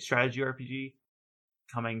a strategy RPG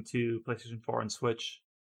coming to PlayStation 4 and Switch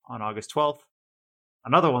on August 12th.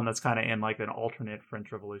 Another one that's kind of in like an alternate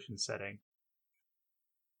French Revolution setting.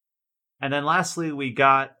 And then lastly, we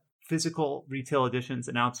got physical retail editions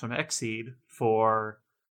announced from Xseed for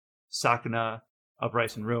Sakuna of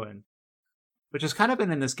Rice and Ruin, which has kind of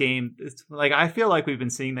been in this game. It's like, I feel like we've been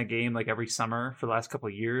seeing that game like every summer for the last couple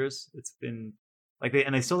of years. It's been like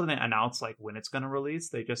they still didn't announce like when it's going to release.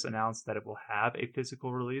 They just announced that it will have a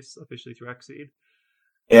physical release officially through Xseed.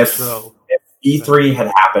 If E3 had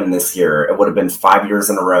happened this year, it would have been 5 years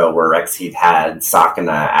in a row where Xseed had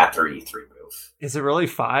Sakuna at their E3 booth. Is it really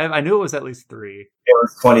 5? I knew it was at least 3. It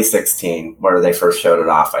was 2016 where they first showed it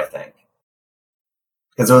off, I think.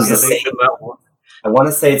 Because it was the same. I want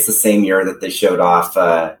to say it's the same year that they showed off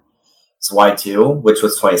Y2, which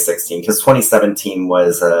was 2016, because 2017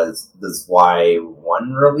 was the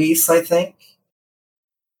Y1 release, I think.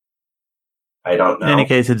 I don't know. In any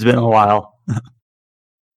case, it's been a while.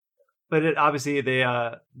 But it obviously they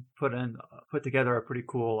put together a pretty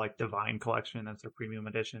cool like Divine collection. That's their premium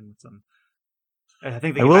edition. I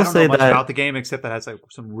think I don't know much about the game except that it has like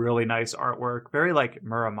some really nice artwork, very like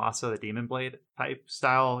Muramasa, the Demon Blade type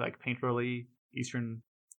style, like painterly Eastern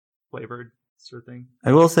flavored sort of thing.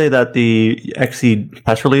 I will say that the Xseed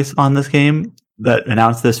press release on this game that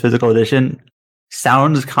announced this physical edition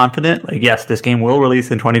sounds confident. Like, yes, this game will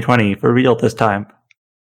release in 2020 for real this time.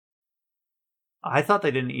 I thought they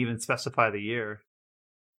didn't even specify the year.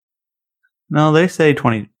 No, they say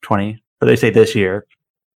 2020, but they say this year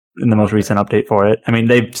in the most recent update for it. I mean,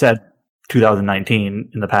 they've said 2019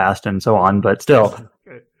 in the past and so on, but still.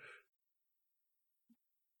 Okay.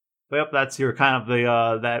 Well, that's your kind of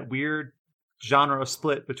the that weird genre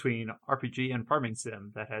split between RPG and farming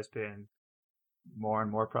sim that has been more and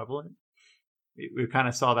more prevalent. We kind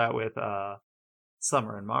of saw that with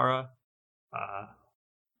Summer and Mara.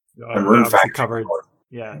 And Rune Factory covered,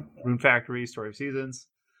 Rune Factory, Story of Seasons.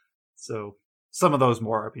 So some of those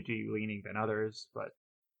more RPG leaning than others, but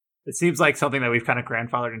it seems like something that we've kind of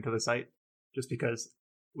grandfathered into the site just because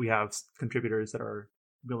we have contributors that are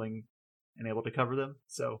willing and able to cover them.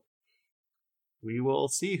 So we will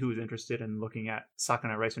see who's interested in looking at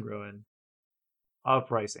Sakuna Rice and Ruin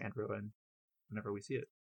of Rice and Ruin whenever we see it.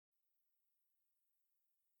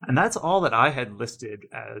 And that's all that I had listed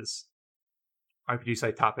as RPG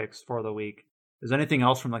site topics for the week. Is there anything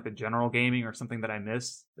else from like the general gaming or something that I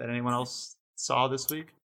missed that anyone else saw this week?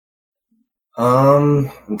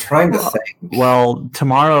 I'm trying to think. Well,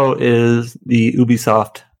 tomorrow is the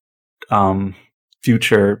Ubisoft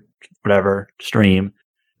future whatever stream,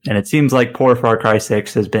 and it seems like poor Far Cry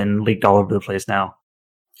 6 has been leaked all over the place now.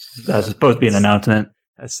 That's supposed to be an announcement.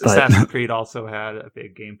 Assassin's Creed also had a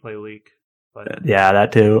big gameplay leak. But yeah,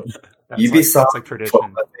 that too. Ubisoft, that's like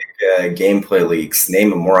tradition. Gameplay leaks.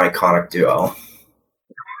 Name a more iconic duo.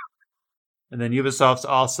 And then Ubisoft's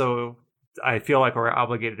also, I feel like we're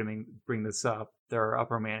obligated to bring this up. Their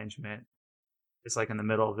upper management is like in the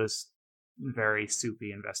middle of this very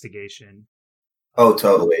soupy investigation. Oh,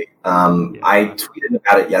 totally. I tweeted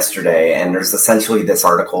about it yesterday, and there's essentially this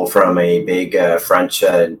article from a big French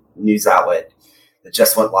news outlet that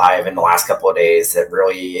just went live in the last couple of days. It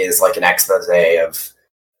really is like an expose of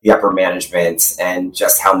the upper management and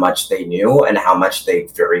just how much they knew and how much they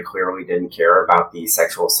very clearly didn't care about the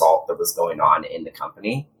sexual assault that was going on in the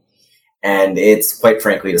company. And it's quite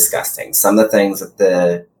frankly disgusting. Some of the things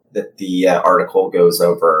that the article goes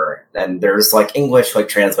over, and there's like English like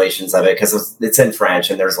translations of it because it's in French,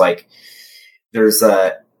 and there's like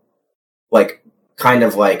kind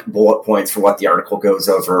of like bullet points for what the article goes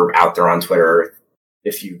over out there on Twitter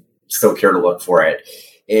if you still care to look for it.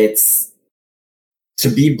 It's, to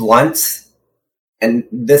be blunt, and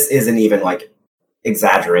this isn't even like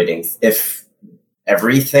exaggerating, if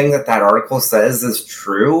everything that article says is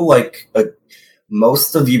true, like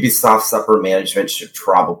most of Ubisoft's upper management should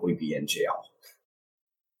probably be in jail.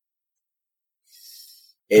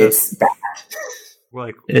 It's bad.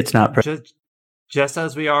 Like It's not. just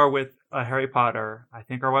as we are with Harry Potter. I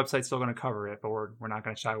think our website's still going to cover it, but we're not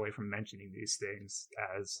going to shy away from mentioning these things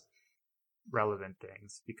as relevant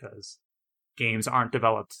things because games aren't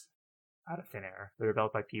developed out of thin air. They're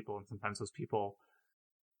developed by people, and sometimes those people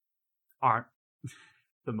aren't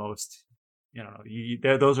the most.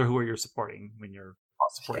 Those are who you're supporting when you're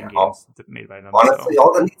supporting games made by them. Honestly,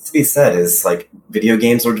 all that needs to be said is like video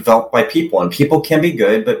games are developed by people, and people can be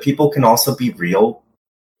good, but people can also be real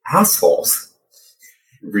assholes.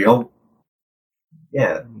 Not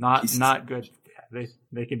good.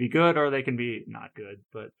 They can be good or they can be not good,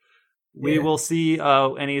 but we will see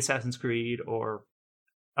any Assassin's Creed or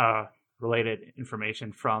related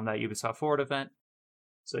information from that Ubisoft Forward event.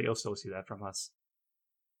 So you'll still see that from us.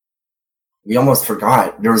 We almost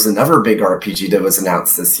forgot. There was another big RPG that was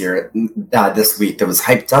announced this week that was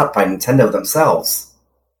hyped up by Nintendo themselves.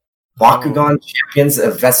 Bakugan Champions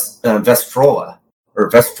of Vestroya.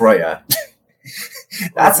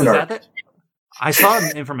 That's an RPG. I saw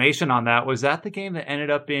information on that. Was that the game that ended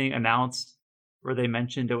up being announced where they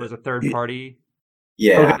mentioned it was a third party?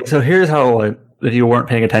 Yeah. Okay, so here's how it went, if you weren't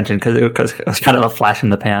paying attention, because it was kind of a flash in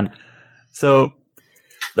the pan. So,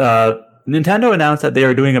 Nintendo announced that they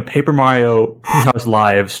are doing a Paper Mario Treehouse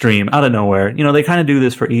Live stream out of nowhere. They kind of do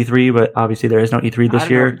this for E3, but obviously there is no E3 this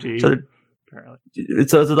year.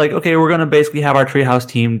 So it's like, okay, we're going to basically have our Treehouse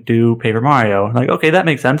team do Paper Mario. Like, okay, that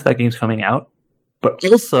makes sense. That game's coming out. But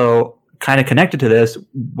also, kind of connected to this,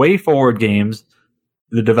 Way Forward Games,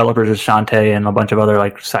 the developers of Shantae and a bunch of other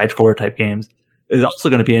like side-scroller type games, is also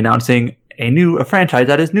going to be announcing a franchise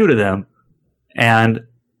that is new to them. And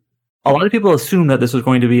a lot of people assume that this was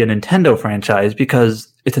going to be a Nintendo franchise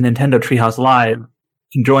because it's a Nintendo Treehouse Live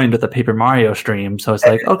joined with a Paper Mario stream. So it's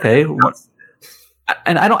like, okay,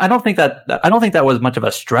 and I don't think that was much of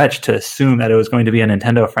a stretch to assume that it was going to be a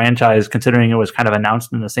Nintendo franchise, considering it was kind of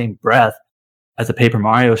announced in the same breath as a Paper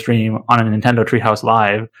Mario stream on a Nintendo Treehouse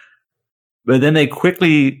Live. But then they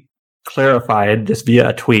quickly clarified just via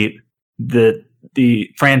a tweet that the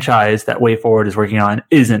franchise that Way Forward is working on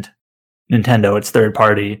isn't Nintendo; it's third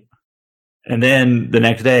party. And then the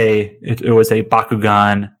next day, it was a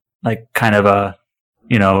Bakugan, like kind of a,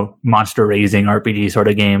 monster raising RPG sort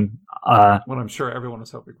of game. What I'm sure everyone was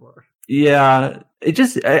hoping for. Yeah, it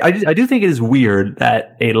just, I do think it is weird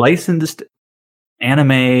that a licensed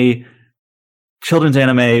children's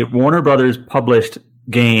anime, Warner Brothers published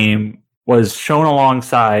game was shown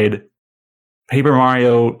alongside Paper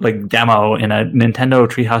Mario like demo in a Nintendo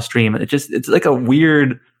Treehouse stream. It's like a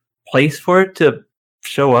weird place for it to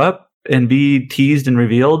show up and be teased and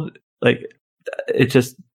revealed. Like, it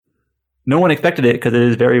just, no one expected it because it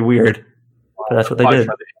is very weird. But that's what they did.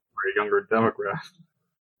 For a younger demographic.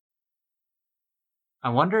 I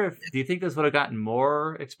wonder do you think this would have gotten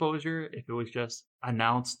more exposure if it was just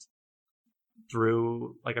announced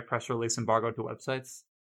through like a press release embargo to websites?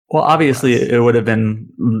 Well, obviously it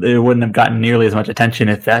wouldn't have gotten nearly as much attention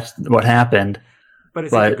if that's what happened. But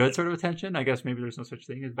is it a good sort of attention? I guess maybe there's no such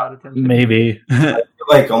thing as bad attention. Maybe. I feel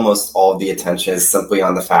like almost all of the attention is simply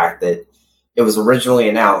on the fact that it was originally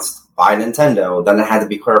announced by Nintendo, then it had to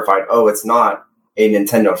be clarified, it's not a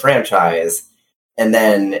Nintendo franchise, and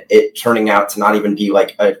then it turning out to not even be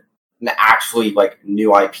like an actually like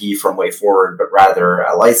new IP from Way Forward, but rather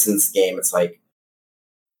a licensed game. It's like,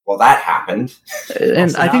 well, that happened.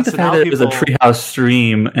 And I think the fact that it was a Treehouse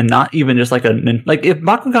stream and not even just like if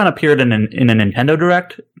Bakugan appeared in a Nintendo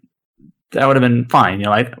Direct, that would have been fine.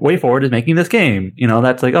 Like Way Forward is making this game.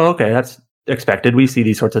 That's like, oh, okay, that's expected. We see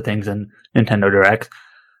these sorts of things in Nintendo Directs.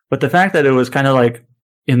 But the fact that it was kind of like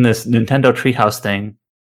in this Nintendo Treehouse thing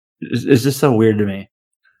is just so weird to me.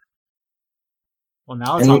 Well,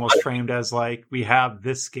 now it's almost framed as like we have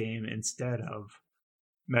this game instead of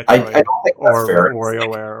Metroid I don't think that's fair.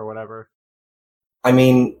 WarioWare or whatever. I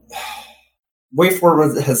mean,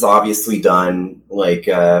 WayForward has obviously done like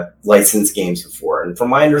licensed games before, and from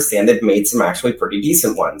my understanding, they've made some actually pretty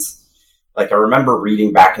decent ones. Like I remember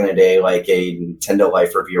reading back in the day, like a Nintendo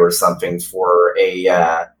Life review or something for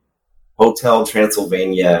a Hotel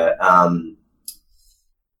Transylvania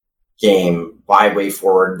game by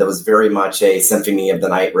WayForward that was very much a Symphony of the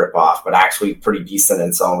Night ripoff, but actually pretty decent in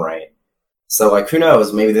its own right. So, like, who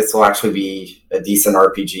knows? Maybe this will actually be a decent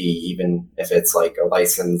RPG, even if it's like a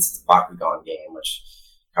licensed Bakugan game, which,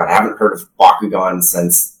 God, I haven't heard of Bakugan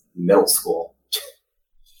since middle school.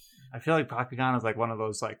 I feel like Bakugan is like one of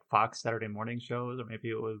those like Fox Saturday morning shows, or maybe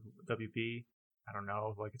it was WB. I don't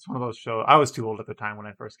know. Like, it's one of those shows. I was too old at the time when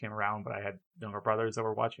I first came around, but I had younger brothers that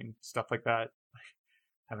were watching stuff like that.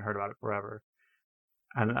 Haven't heard about it forever.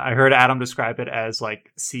 And I heard Adam describe it as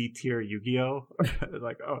like C tier Yu-Gi-Oh.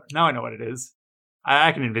 Like, oh, now I know what it is.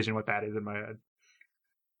 I can envision what that is in my head.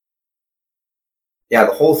 Yeah,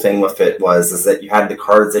 the whole thing with it is that you had the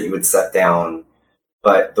cards that you would set down,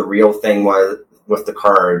 but the real thing was with the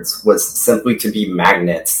cards was simply to be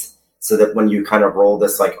magnets, so that when you kind of roll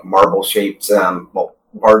this like marble shaped,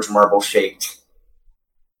 large marble shaped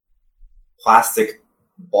plastic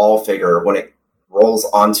ball figure, when it rolls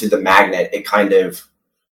onto the magnet, it kind of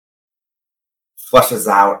fleshes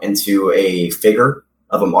out into a figure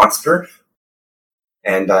of a monster.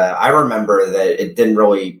 And I remember that it didn't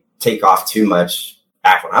really take off too much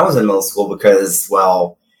back when I was in middle school because,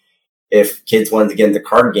 well, if kids wanted to get into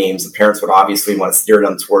card games, the parents would obviously want to steer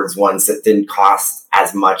them towards ones that didn't cost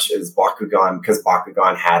as much as Bakugan, because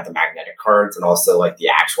Bakugan had the magnetic cards and also like the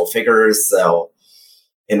actual figures. So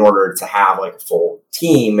in order to have like a full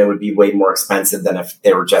team, it would be way more expensive than if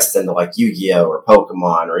they were just into like Yu-Gi-Oh or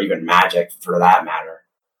Pokemon or even Magic for that matter.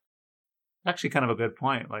 Actually, kind of a good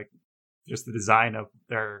point. Like, just the design of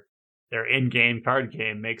their in-game card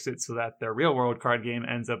game makes it so that their real-world card game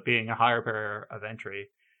ends up being a higher barrier of entry.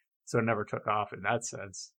 So it never took off in that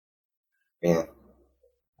sense. Yeah.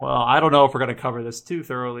 Well, I don't know if we're going to cover this too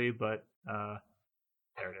thoroughly, but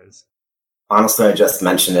there it is. Honestly, I just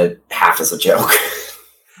mentioned it half as a joke.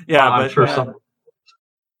 Yeah, I'm but sure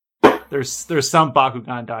there's some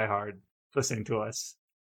Bakugan diehard listening to us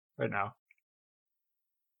right now.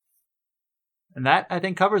 And that, I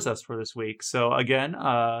think, covers us for this week. So again,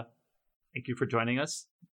 thank you for joining us.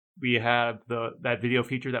 We have that video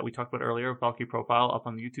feature that we talked about earlier, Valkyrie Profile, up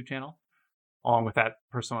on the YouTube channel, along with that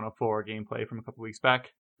Persona 4 gameplay from a couple weeks back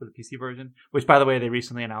for the PC version, which, by the way, they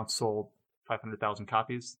recently announced sold 500,000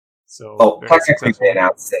 copies. So technically they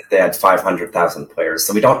announced that they had 500,000 players,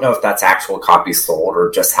 so we don't know if that's actual copies sold or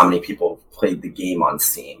just how many people played the game on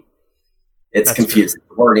Steam. That's confusing.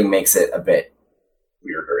 True. The wording makes it a bit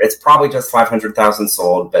weirder. It's probably just 500,000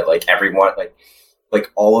 sold, but like everyone,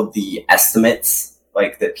 like all of the estimates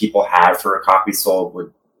like that people had for a copy sold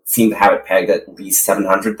would seem to have it pegged at least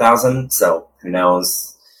 700,000. So who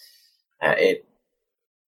knows? It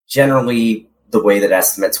generally, the way that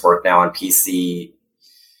estimates work now on PC,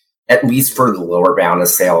 at least for the lower bound of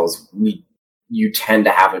sales, you tend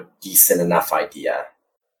to have a decent enough idea.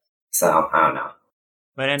 So I don't know.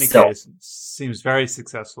 But in any case, it seems very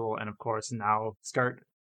successful, and of course now start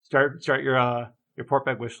your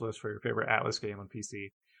portback wish list for your favorite Atlas game on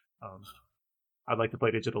PC. I'd like to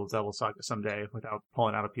play Digital Devil Saga someday without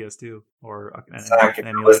pulling out a PS2 or an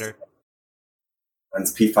emulator. And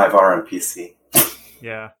it's P5R on PC.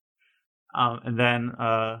 Yeah. And then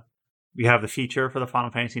we have the feature for the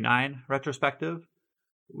Final Fantasy IX retrospective.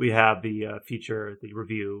 We have the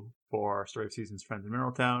review for Story of Seasons Friends in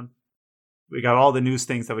Mineral Town. We got all the news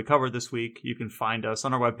things that we covered this week. You can find us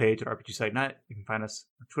on our webpage at RPGSite.net. You can find us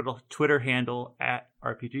on Twitter handle at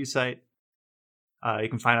RPGSite. You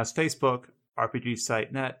can find us Facebook,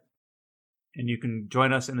 RPGSite.net. And you can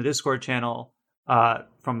join us in the Discord channel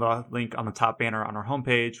from the link on the top banner on our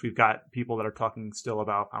homepage. We've got people that are talking still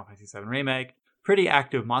about Final Fantasy VII Remake. Pretty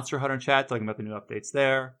active Monster Hunter chat, talking about the new updates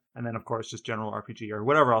there. And then, of course, just general RPG or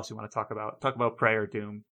whatever else you want to talk about. Talk about Prey or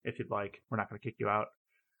Doom if you'd like. We're not going to kick you out.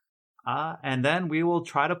 And then we will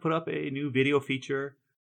try to put up a new video feature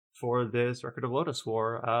for this Record of Lodoss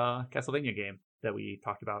War Castlevania game that we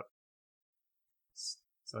talked about.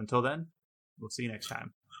 So until then, we'll see you next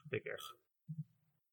time. Take care.